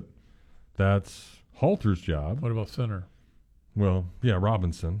third, but that's Halter's job. What about center? Well, yeah,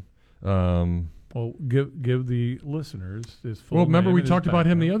 Robinson. Well, give the listeners his full Well, remember name we and talked his about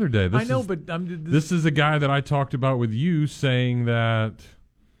him the background. other day. I know, but this is a guy that I talked about with you, saying that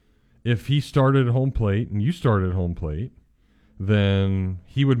if he started at home plate and you started at home plate, then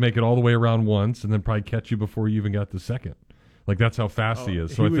he would make it all the way around once and then probably catch you before you even got to second. Like, that's how fast he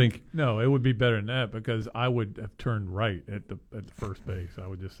is. So it would be better than that, because I would have turned right at the first base. I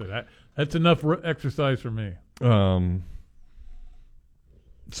would just say that's enough exercise for me.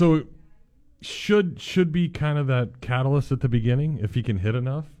 So should be kind of that catalyst at the beginning if he can hit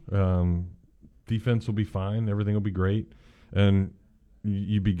enough. Defense will be fine. Everything will be great, and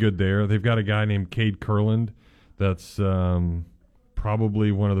you'd be good there. They've got a guy named Cade Kurland that's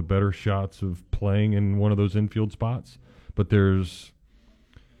probably one of the better shots of playing in one of those infield spots. But there's,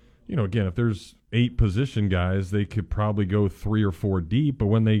 again, if there's 8 position guys, they could probably go 3 or 4 deep. But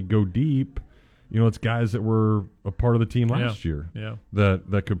when they go deep, it's guys that were a part of the team last year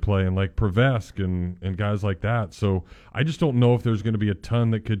that could play, and like Prevesk and guys like that. So I just don't know if there's going to be a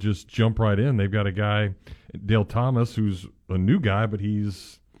ton that could just jump right in. They've got a guy, Dale Thomas, who's a new guy, but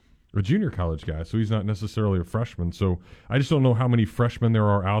he's a junior college guy, so he's not necessarily a freshman. So I just don't know how many freshmen there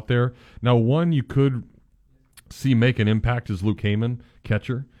are out there. Now, one you could see make an impact is Luke Heyman,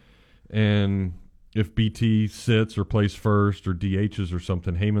 catcher. And if BT sits or plays first or DHs or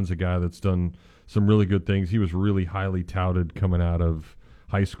something, Heyman's a guy that's done some really good things. He was really highly touted coming out of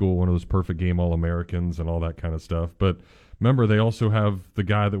high school, one of those perfect game All-Americans and all that kind of stuff. But remember, they also have the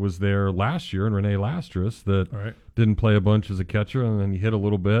guy that was there last year, and Renee Lastris, that didn't play a bunch as a catcher, and then he hit a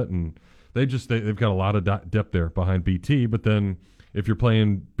little bit. And they've got a lot of depth there behind BT. But then if you're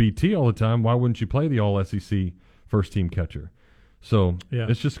playing BT all the time, why wouldn't you play the All-SEC first-team catcher? So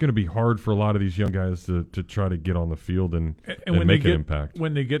it's just going to be hard for a lot of these young guys to try to get on the field and make an impact.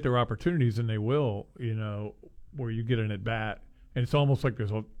 When they get their opportunities, and they will, where you get an at-bat, and it's almost like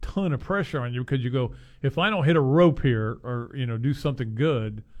there's a ton of pressure on you, because you go, if I don't hit a rope here or, do something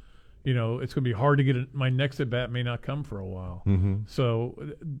good, it's going to be hard to get my next at-bat may not come for a while. Mm-hmm. So,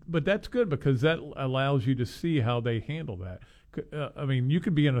 but that's good, because that allows you to see how they handle that. You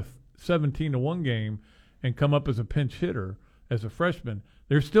could be in a 17-1 game and come up as a pinch hitter as a freshman.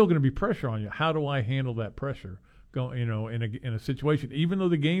 There's still going to be pressure on you. How do I handle that pressure? In a situation, even though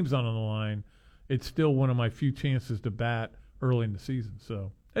the game's not on the line, it's still one of my few chances to bat early in the season.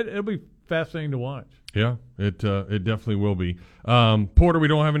 So it'll be fascinating to watch. Yeah, it definitely will be. Porter, we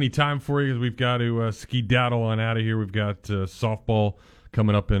don't have any time for you because we've got to skedaddle on out of here. We've got softball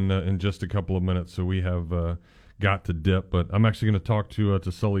coming up in just a couple of minutes, so we have got to dip. But I'm actually going to talk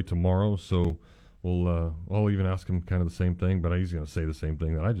to Sully tomorrow, so I'll even ask him kind of the same thing, but he's going to say the same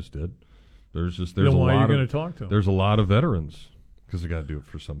thing that I just did. There's why are you going to talk to him? There's a lot of veterans, because I got to do it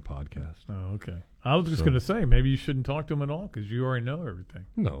for some podcast. Oh, okay. I was just going to say, maybe you shouldn't talk to him at all, because you already know everything.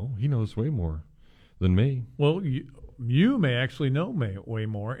 No, he knows way more than me. Well, you may actually know way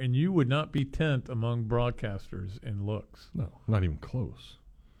more, and you would not be 10th among broadcasters in looks. No, not even close.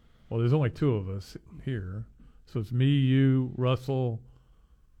 Well, there's only 2 of us here, so it's me, you, Russell.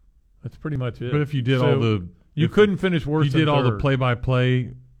 That's pretty much it. But if you did you couldn't finish worse. You did all the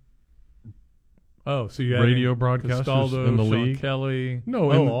play-by-play. Oh, so you had radio broadcasters Castaldo, in the Sean league? Kelly.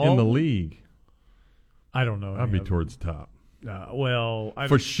 No, in the league. I don't know. I'd be towards the top. For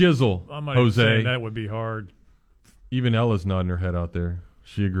shizzle, I'm not Jose. saying that would be hard. Even Ella's nodding her head out there.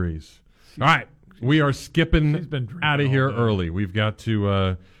 She agrees. All right, we are skipping out of here early. We've got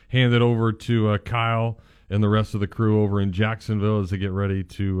to hand it over to Kyle and the rest of the crew over in Jacksonville as they get ready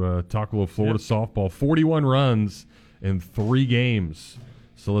to talk a little Florida softball. 41 runs in 3 games.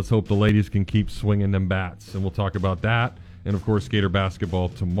 So let's hope the ladies can keep swinging them bats. And we'll talk about that. And, of course, Gator basketball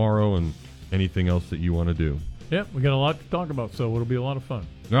tomorrow and anything else that you want to do. Yep, we got a lot to talk about, so it'll be a lot of fun.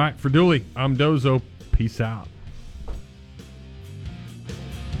 All right, for Dooley, I'm Dozo. Peace out.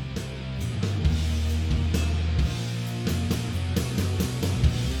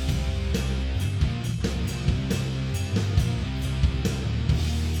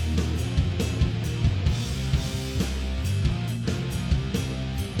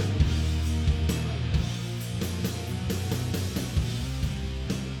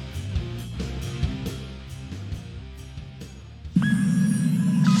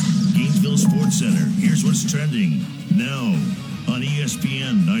 Center. Here's what's trending now on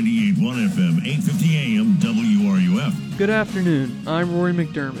ESPN 98.1 FM, 850 AM, WRUF. Good afternoon. I'm Rory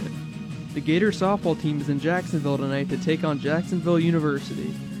McDermott. The Gator softball team is in Jacksonville tonight to take on Jacksonville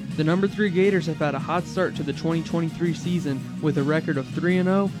University. The number 3 Gators have had a hot start to the 2023 season with a record of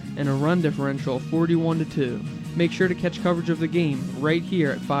 3-0 and a run differential of 41-2. Make sure to catch coverage of the game right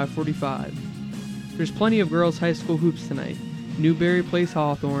here at 5:45. There's plenty of girls' high school hoops tonight. Newberry plays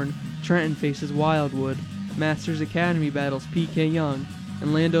Hawthorne, Trenton faces Wildwood, Masters Academy battles P.K. Young,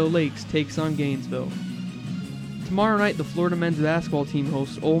 and Lando Lakes takes on Gainesville. Tomorrow night, the Florida men's basketball team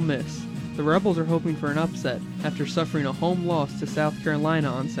hosts Ole Miss. The Rebels are hoping for an upset after suffering a home loss to South Carolina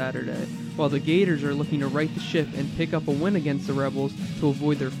on Saturday, while the Gators are looking to right the ship and pick up a win against the Rebels to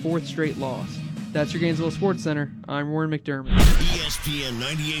avoid their 4th straight loss. That's your Gainesville Sports Center. I'm Warren McDermott. ESPN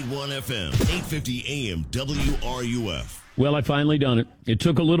 98.1 FM, 850 AM, WRUF. Well, I finally done it. It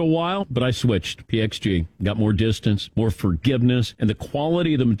took a little while, but I switched. PXG. Got more distance, more forgiveness, and the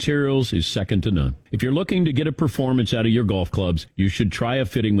quality of the materials is second to none. If you're looking to get a performance out of your golf clubs, you should try a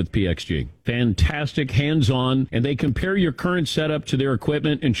fitting with PXG. Fantastic, hands-on, and they compare your current setup to their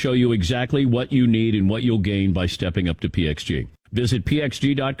equipment and show you exactly what you need and what you'll gain by stepping up to PXG. Visit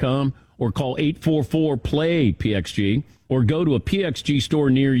PXG.com or call 844-PLAY-PXG or go to a PXG store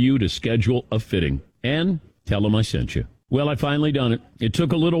near you to schedule a fitting. And tell them I sent you. Well, I finally done it. It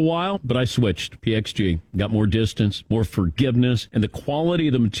took a little while, but I switched. PXG. Got more distance, more forgiveness, and the quality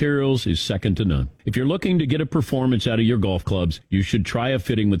of the materials is second to none. If you're looking to get a performance out of your golf clubs, you should try a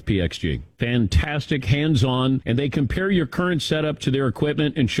fitting with PXG. Fantastic, hands-on, and they compare your current setup to their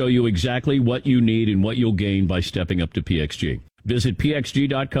equipment and show you exactly what you need and what you'll gain by stepping up to PXG. Visit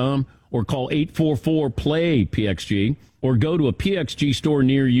PXG.com or call 844-PLAY-PXG or go to a PXG store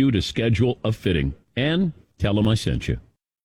near you to schedule a fitting. And tell them I sent you.